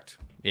too. Correct.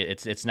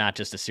 It's not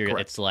just a serial.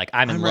 Correct. It's like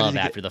I'm in love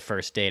after the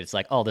first date. It's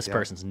like, this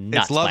person's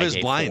nuts. It's Love by is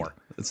day Blind. 4.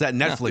 It's that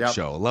Netflix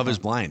show, Love is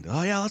Blind.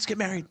 Oh yeah, let's get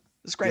married.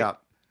 It's great. Yeah.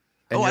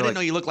 I didn't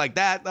know you look like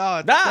that.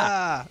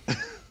 Oh,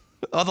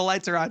 oh, the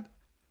lights are on.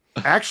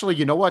 Actually,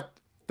 you know what?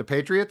 The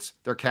Patriots,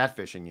 they're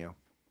catfishing you.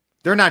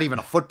 They're not even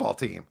a football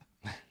team.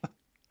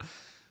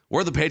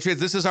 We're the Patriots.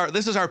 This is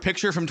our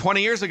picture from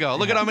 20 years ago.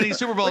 Look at how many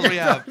Super Bowls we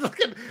have.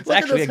 It's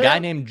actually a guy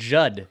named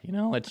Judd.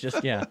 It's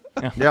just yeah.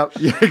 Yep,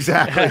 yeah,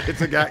 exactly.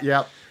 It's a guy.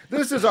 Yep.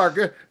 This is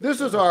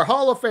our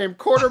Hall of Fame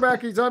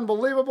quarterback. He's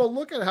unbelievable.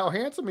 Look at how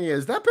handsome he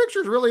is. That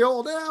picture's really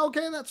old. Yeah,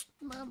 okay, that's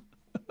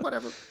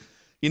whatever.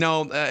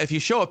 If you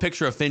show a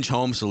picture of Finch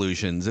Home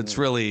Solutions, it's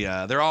really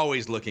they're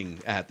always looking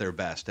at their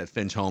best at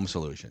Finch Home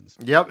Solutions.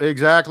 Yep,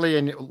 exactly.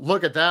 And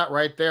look at that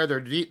right there.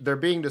 They're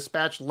being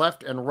dispatched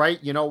left and right.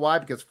 You know why?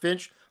 Because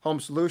Finch Home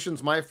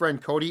Solutions, my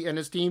friend Cody and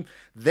his team,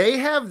 they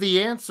have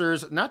the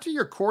answers not to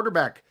your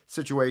quarterback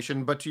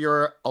situation, but to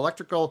your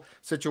electrical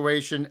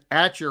situation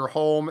at your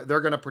home.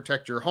 They're going to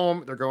protect your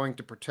home. They're going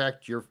to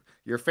protect your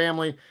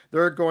family.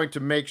 They're going to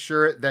make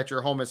sure that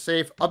your home is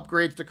safe.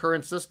 Upgrades to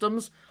current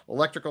systems,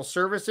 electrical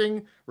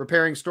servicing,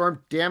 repairing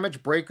storm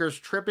damage, breakers,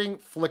 tripping,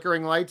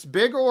 flickering lights,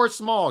 big or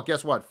small.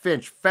 Guess what?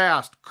 Finch,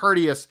 fast,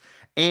 courteous,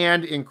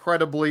 and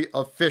incredibly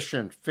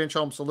efficient. Finch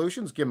Home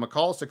Solutions, give them a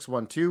call,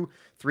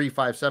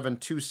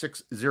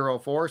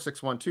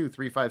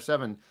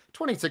 612-357-2604,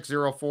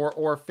 612-357-2604,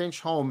 or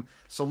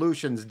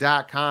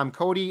finchhomesolutions.com.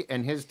 Cody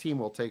and his team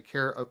will take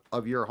care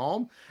of your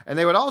home. And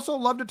they would also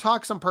love to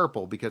talk some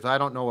purple, because I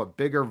don't know a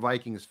bigger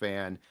Vikings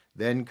fan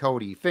than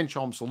Cody.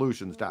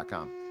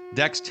 finchhomesolutions.com.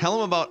 Dex, tell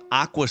them about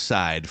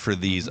Aquaside for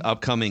these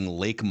upcoming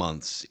lake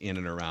months in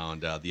and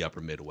around the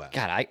upper Midwest.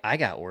 God, I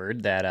got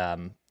word that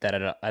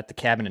at the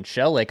cabin in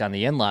Shell Lake on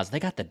the in-laws, they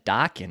got the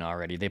dock in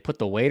already. They put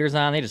the waders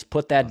on. They just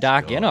put that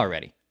dock in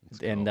already.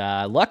 And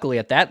luckily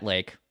at that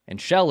lake, in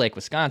Shell Lake,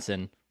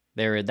 Wisconsin,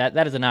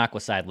 that is an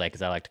Aquaside lake,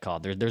 as I like to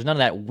call it. There's none of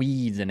that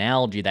weeds and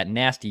algae, that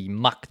nasty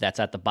muck that's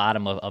at the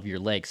bottom of your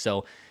lake.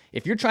 So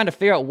if you're trying to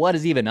figure out what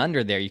is even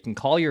under there, you can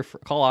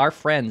call our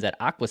friends at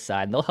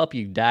Aquaside, and they'll help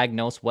you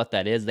diagnose what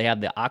that is. They have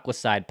the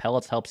Aquaside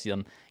pellets, helps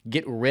them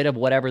get rid of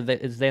whatever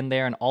that is in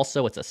there, and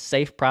also it's a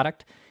safe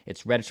product.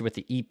 It's registered with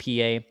the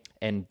EPA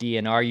and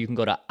DNR. You can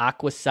go to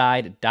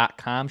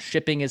aquaside.com.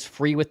 Shipping is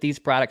free with these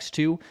products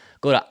too.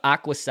 Go to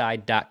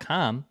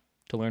aquaside.com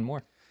to learn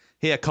more.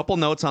 Hey, a couple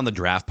notes on the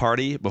draft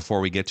party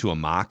before we get to a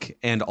mock,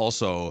 and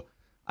also,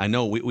 I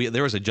know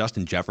there was a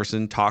Justin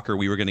Jefferson talker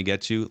we were going to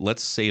get to.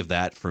 Let's save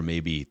that for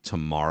maybe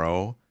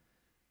tomorrow.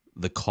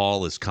 The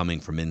call is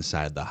coming from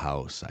inside the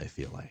house, I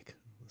feel like.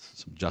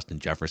 Some Justin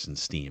Jefferson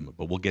steam,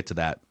 but we'll get to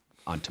that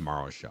on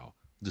tomorrow's show.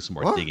 Do some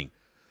more digging.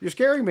 You're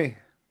scaring me.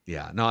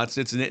 Yeah, no, it's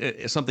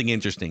something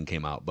interesting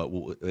came out, but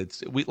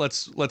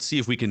let's see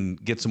if we can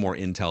get some more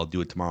intel.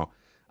 Do it tomorrow.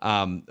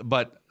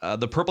 But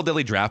the Purple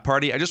Daily Draft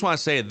Party, I just want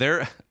to say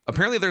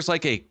apparently there's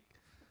like a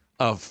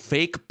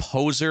fake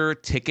poser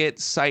ticket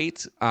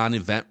site on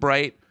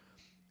Eventbrite.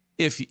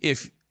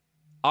 If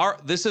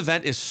this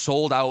event is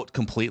sold out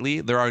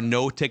completely, there are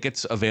no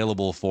tickets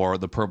available for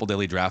the Purple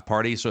Daily Draft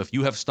Party. So if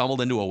you have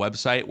stumbled into a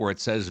website where it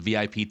says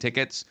VIP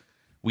tickets,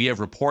 we have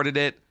reported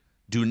it.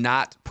 Do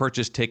not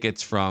purchase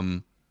tickets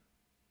from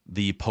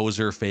the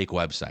poser fake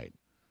website.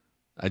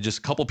 Just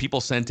a couple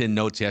people sent in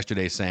notes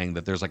yesterday saying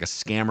that there's like a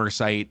scammer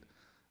site.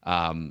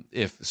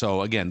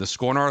 Again, the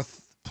Score North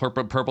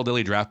Purple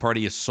Daily Draft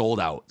Party is sold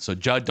out. So,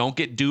 Judd, don't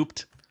get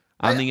duped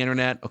on the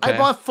internet. Okay, I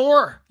bought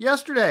 4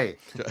 yesterday.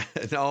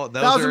 No,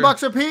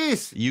 $1,000 a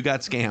piece. You got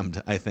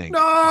scammed, I think.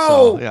 No.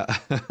 So, yeah.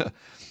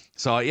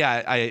 So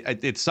yeah,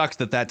 it sucks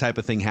that type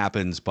of thing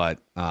happens, but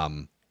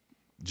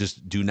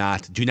just do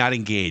not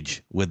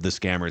engage with the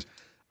scammers.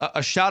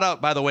 A shout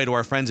out, by the way, to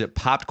our friends at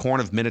Popped Corn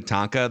of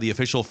Minnetonka, the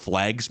official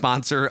flag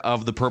sponsor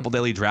of the Purple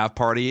Daily Draft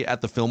Party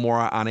at the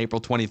Fillmore on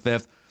April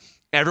 25th.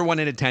 Everyone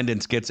in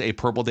attendance gets a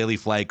Purple Daily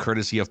flag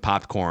courtesy of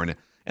Popcorn,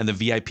 and the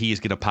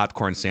VIPs get a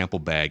popcorn sample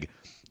bag.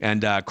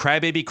 And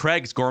Crybaby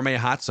Craig's Gourmet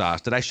Hot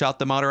Sauce. Did I shout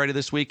them out already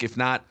this week? If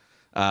not,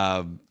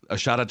 a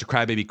shout out to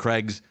Crybaby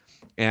Craig's.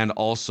 And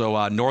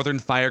also Northern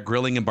Fire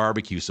Grilling and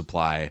Barbecue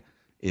Supply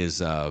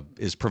is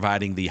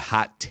providing the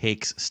Hot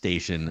Takes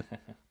station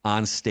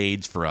on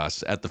stage for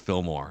us at the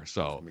Fillmore.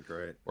 So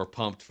great. We're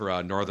pumped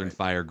for Northern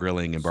Fire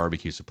Grilling and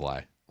Barbecue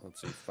Supply.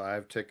 Let's see,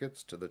 5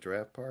 tickets to the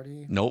draft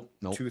party. Nope.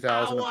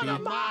 $2,000 a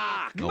piece.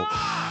 Nope.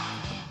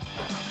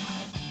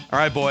 All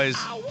right, boys.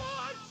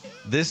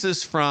 This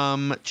is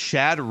from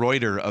Chad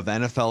Reuter of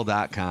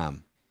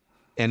NFL.com,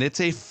 and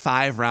it's a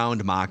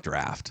 5-round mock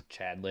draft.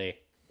 Chad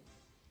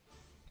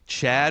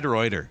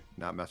Reuter.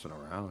 Not messing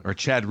around. Or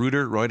Chad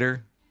Reuter,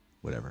 whatever.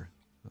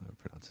 I don't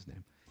pronounce his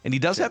name. And he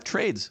does have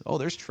trades. Oh,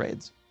 there's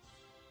trades.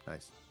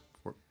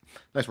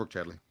 Nice work,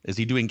 Chadley. Is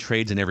he doing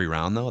trades in every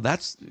round though?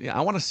 I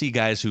want to see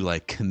guys who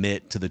like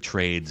commit to the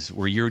trades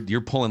where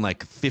you're pulling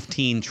like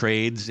 15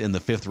 trades in the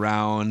 5th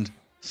round,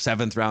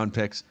 7th round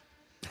picks.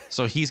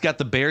 So he's got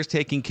the Bears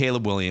taking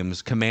Caleb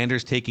Williams,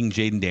 Commanders taking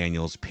Jaden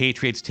Daniels,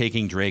 Patriots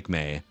taking Drake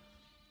May,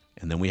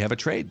 and then we have a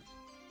trade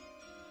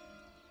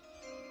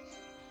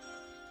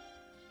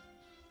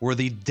where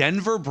the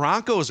Denver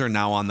Broncos are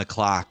now on the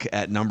clock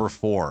at number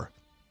 4,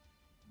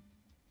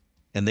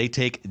 and they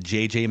take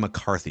J.J.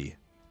 McCarthy.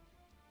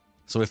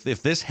 So if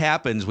this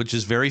happens, which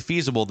is very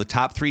feasible, the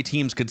top 3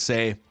 teams could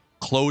say,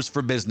 close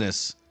for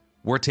business.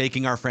 We're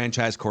taking our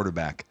franchise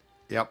quarterback.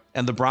 Yep.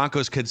 And the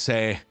Broncos could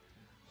say,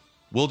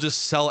 we'll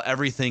just sell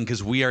everything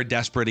because we are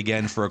desperate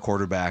again for a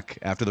quarterback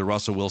after the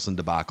Russell Wilson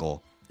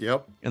debacle.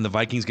 Yep. And the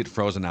Vikings get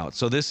frozen out.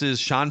 So this is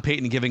Sean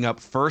Payton giving up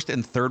first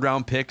and third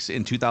round picks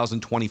in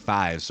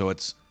 2025. So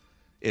it's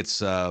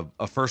a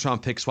first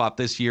round pick swap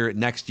this year,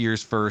 next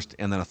year's first,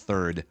 and then a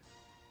third,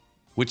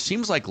 which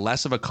seems like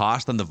less of a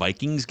cost than the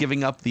Vikings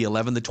giving up the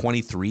 11 to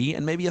 23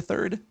 and maybe a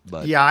third.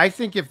 But yeah, I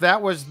think if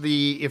that was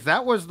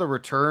the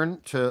return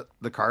to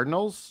the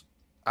Cardinals,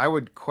 I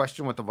would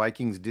question what the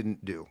Vikings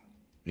didn't do.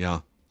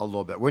 Yeah, a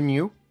little bit, wouldn't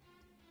you?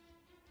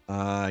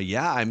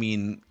 Yeah. I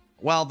mean,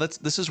 well,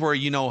 this is where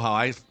you know how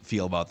I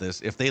feel about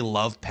this. If they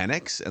love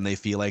Penix and they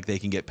feel like they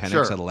can get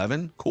Penix at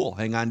 11, cool.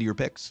 Hang on to your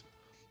picks.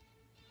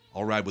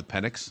 I'll ride with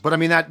Penix. But I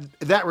mean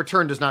that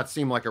return does not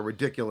seem like a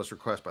ridiculous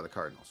request by the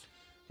Cardinals.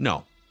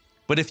 No.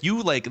 But if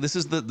you this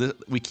is the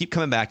we keep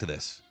coming back to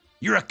this.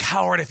 You're a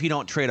coward if you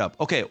don't trade up.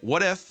 Okay,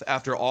 what if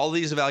after all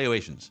these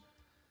evaluations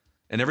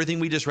and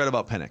everything we just read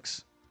about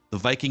Penix, the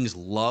Vikings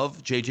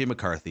love J.J.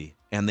 McCarthy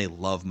and they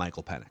love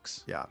Michael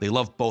Penix. Yeah. They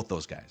love both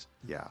those guys.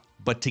 Yeah.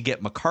 But to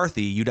get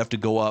McCarthy, you'd have to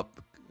go up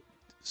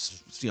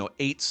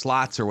 8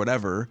 slots or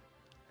whatever,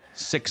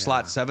 6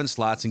 slots, 7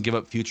 slots, and give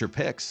up future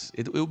picks.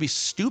 It would be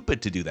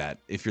stupid to do that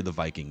if you're the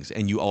Vikings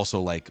and you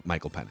also like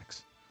Michael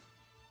Penix.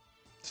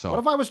 So what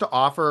if I was to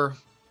offer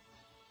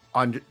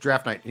on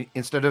draft night,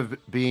 instead of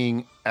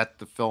being at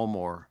the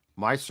Fillmore,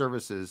 my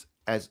services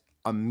as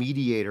a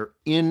mediator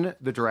in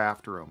the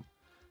draft room,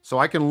 so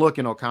I can look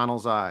in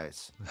O'Connell's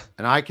eyes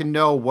and I can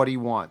know what he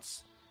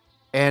wants,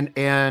 and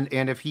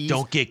if he's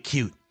don't get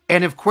cute,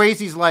 and if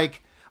Kwesi's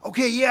like,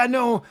 okay, yeah,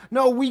 no,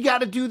 we got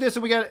to do this,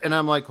 and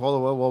I'm like,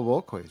 hold on,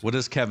 whoa, Kwesi. What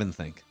does Kevin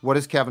think? What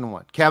does Kevin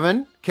want?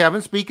 Kevin,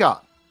 speak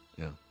up.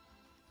 Yeah,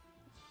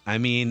 I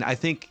mean, I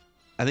think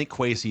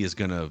Kwesi is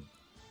gonna.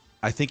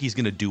 I think he's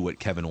going to do what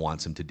Kevin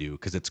wants him to do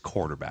because it's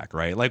quarterback,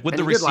 right? Like with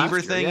the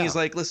receiver thing, he's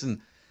like, listen,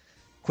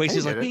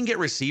 Kwesi's like, we can get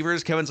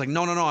receivers. Kevin's like,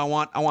 no, I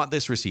want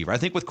this receiver. I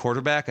think with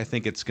quarterback, I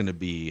think it's going to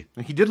be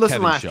He did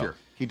listen Kevin's last show. year.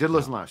 He did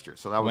listen last year.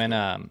 So that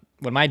was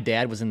when my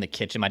dad was in the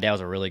kitchen, my dad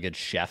was a really good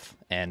chef.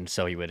 And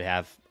so he would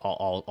have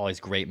all these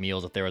great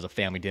meals if there was a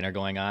family dinner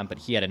going on. But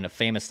he had a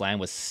famous line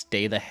was,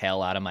 stay the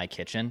hell out of my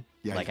kitchen.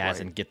 Yeah, like, as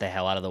in get the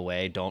hell out of the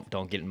way. Don't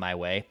get in my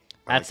way.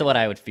 That's what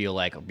I would feel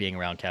like being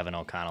around Kevin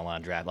O'Connell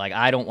on draft. Like,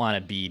 I don't want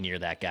to be near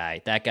that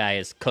guy. That guy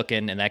is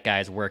cooking and that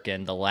guy's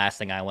working. The last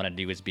thing I want to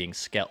do is being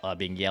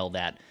yelled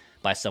at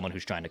by someone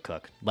who's trying to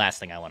cook. Last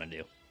thing I want to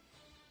do.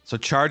 So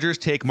Chargers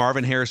take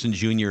Marvin Harrison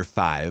Jr.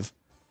 5.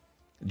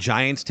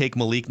 Giants take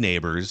Malik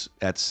Neighbors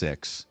at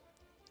 6.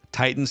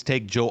 Titans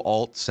take Joe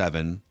Alt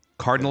 7.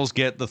 Cardinals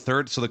get the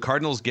 3rd. So the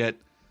Cardinals get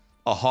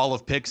a haul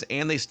of picks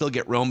and they still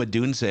get Rome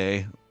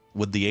Odunze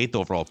with the 8th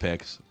overall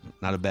picks.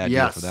 Not a bad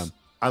deal for them.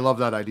 I love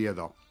that idea,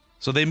 though.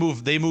 So they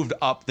moved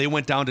up. They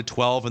went down to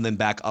 12 and then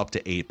back up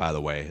to 8, by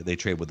the way. They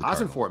trade with the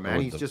Cardinals. For it,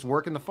 man. He's just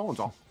working the phones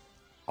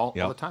all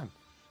the time.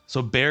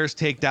 So Bears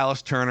take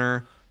Dallas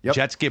Turner. Yep.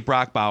 Jets get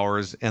Brock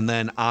Bowers. And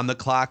then on the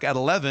clock at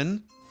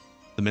 11,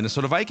 the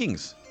Minnesota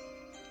Vikings.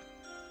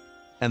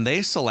 And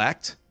they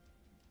select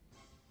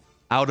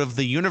out of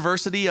the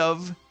University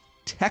of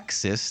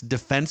Texas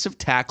defensive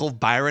tackle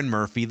Byron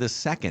Murphy II.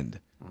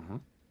 Mm-hmm.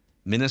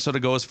 Minnesota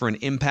goes for an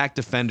impact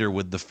defender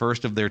with the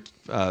first of their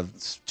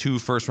 2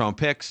 first-round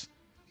picks,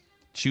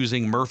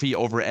 choosing Murphy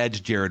over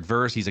edge Jared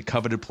Verse. He's a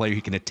coveted player. He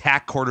can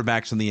attack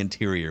quarterbacks from the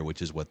interior,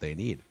 which is what they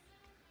need.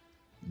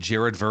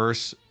 Jared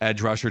Verse,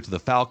 edge rusher to the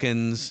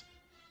Falcons.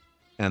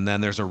 And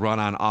then there's a run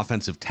on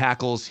offensive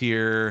tackles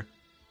here.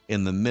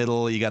 In the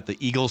middle, you got the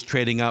Eagles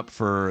trading up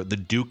for the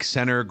Duke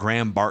center,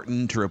 Graham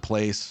Barton, to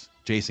replace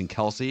Jason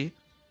Kelsey.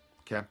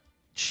 Okay.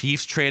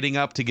 Chiefs trading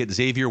up to get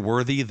Xavier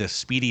Worthy, the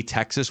speedy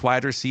Texas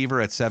wide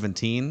receiver at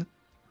 17.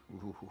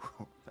 Ooh,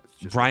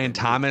 Brian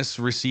Thomas,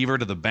 receiver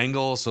to the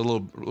Bengals. So a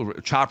little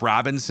Chop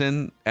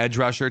Robinson, edge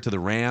rusher to the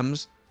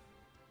Rams.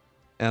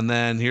 And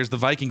then here's the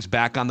Vikings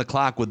back on the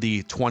clock with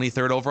the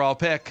 23rd overall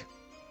pick,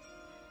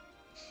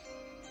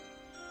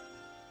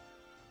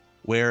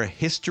 where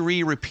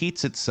history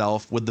repeats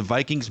itself with the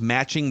Vikings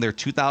matching their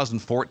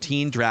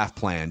 2014 draft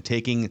plan,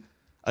 taking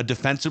a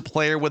defensive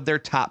player with their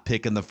top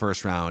pick in the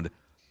first round,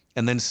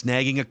 and then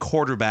snagging a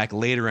quarterback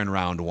later in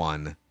round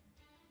 1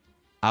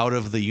 out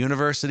of the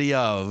University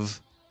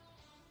of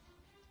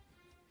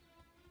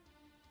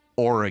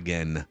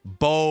Oregon.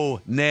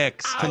 Bo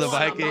Nix to the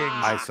Vikings.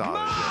 I saw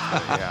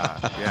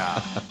that.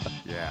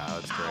 Yeah,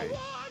 that's great.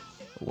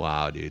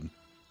 Wow, dude.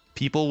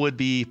 People would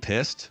be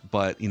pissed,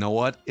 but you know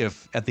what?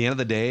 If at the end of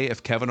the day,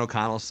 if Kevin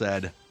O'Connell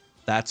said,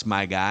 that's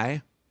my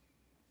guy,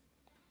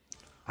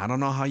 I don't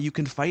know how you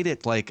can fight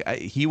it. Like,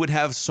 he would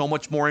have so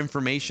much more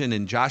information,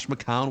 and Josh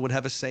McCown would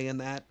have a say in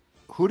that.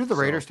 Who did the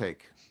Raiders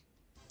take?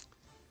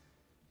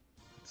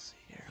 Let's see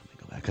here. Let me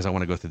go back because I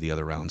want to go through the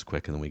other rounds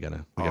quick, and then we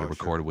gotta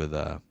record with.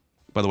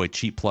 By the way,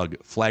 cheap plug: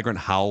 Flagrant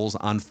Howl's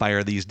on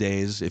fire these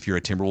days. If you're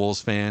a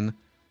Timberwolves fan,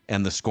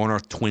 and the Score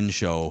North Twin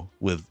Show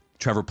with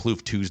Trevor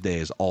Plouffe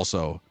Tuesdays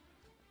also.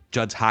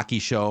 Judd's Hockey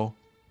Show.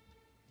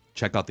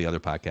 Check out the other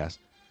podcast.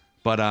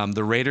 But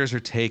the Raiders are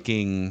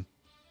taking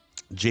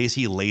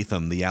J.C.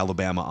 Latham, the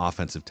Alabama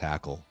offensive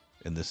tackle,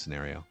 in this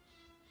scenario.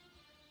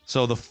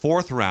 So the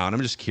fourth round,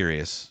 I'm just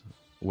curious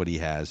what he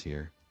has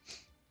here.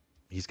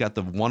 He's got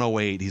the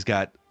 108. He's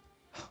got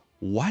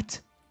what?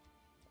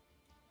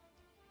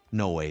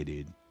 No way,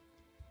 dude.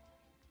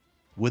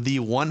 With the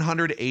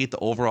 108th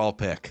overall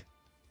pick.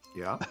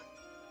 Yeah.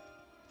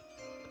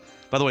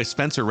 By the way,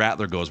 Spencer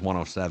Rattler goes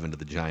 107 to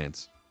the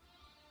Giants.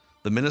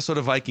 The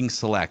Minnesota Vikings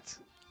select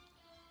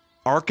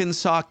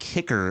Arkansas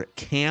kicker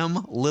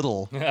Cam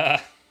Little.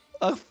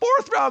 A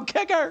fourth-round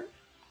kicker.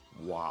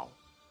 Wow.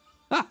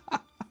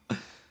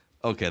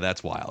 Okay,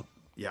 that's wild.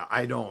 Yeah,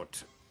 I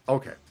don't.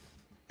 Okay.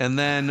 And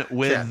then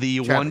with the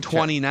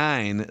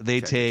 129,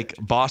 they take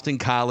Boston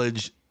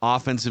College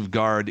offensive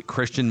guard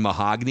Christian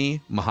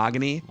Mahogany.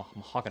 Mahogany.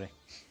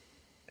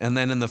 And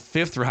then in the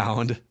fifth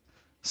round,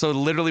 so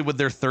literally with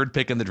their third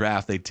pick in the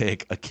draft, they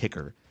take a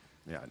kicker.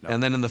 Yeah. No.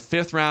 And then in the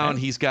fifth round,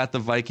 he's got the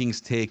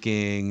Vikings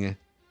taking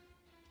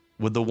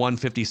with the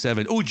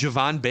 157. Oh,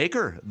 Javon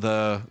Baker,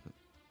 the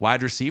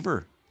wide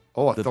receiver.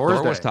 Oh, a that Thursday.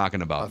 Thor was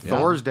talking about. A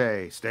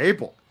Thursday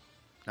staple.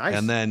 Nice.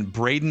 And then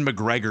Braden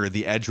McGregor,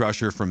 the edge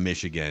rusher from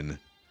Michigan,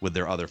 with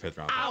their other fifth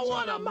round. I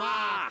want a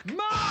mock.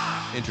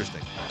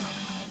 Interesting.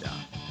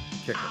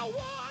 Kicker.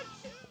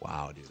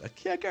 Wow, dude. A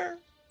kicker.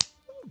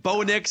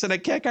 Bo Nix and a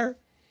kicker.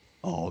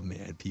 Oh,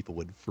 man. People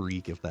would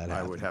freak if that happened.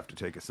 I would have to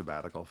take a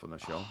sabbatical from the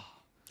show.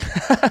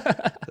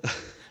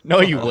 No,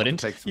 you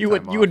wouldn't. Take some You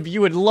time would. off.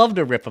 You would love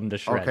to rip them to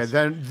shreds.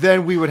 Okay,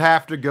 then we would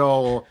have to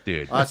go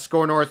Dude.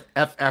 Score North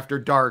F after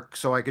dark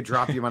so I could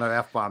drop the amount of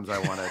F-bombs I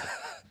wanted.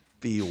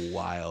 Be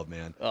wild,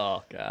 man.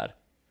 Oh God.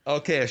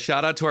 Okay, a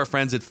shout out to our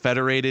friends at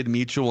Federated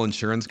Mutual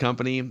Insurance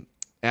Company.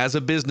 As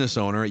a business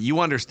owner, you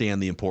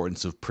understand the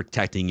importance of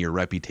protecting your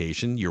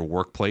reputation, your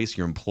workplace,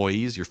 your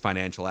employees, your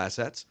financial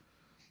assets.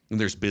 And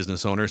there's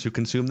business owners who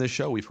consume this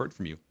show. We've heard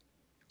from you.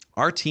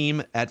 Our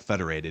team at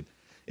Federated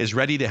is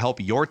ready to help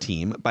your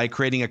team by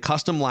creating a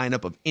custom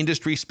lineup of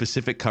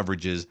industry-specific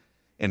coverages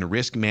and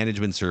risk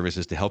management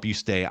services to help you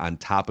stay on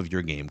top of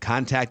your game.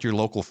 Contact your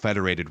local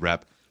Federated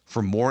rep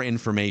for more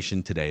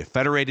information today.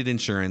 Federated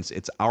Insurance,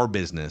 it's our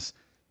business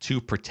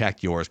to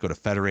protect yours. Go to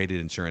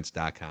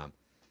federatedinsurance.com.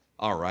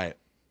 All right.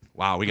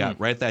 Wow, we got,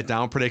 write that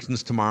down,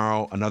 predictions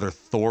tomorrow, another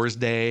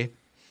Thursday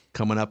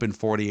coming up in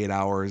 48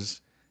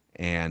 hours,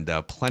 and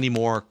plenty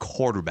more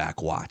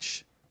quarterback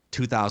watch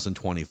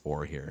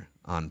 2024 here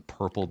on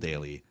Purple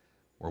Daily,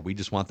 where we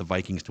just want the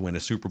Vikings to win a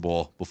Super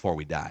Bowl before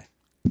we die.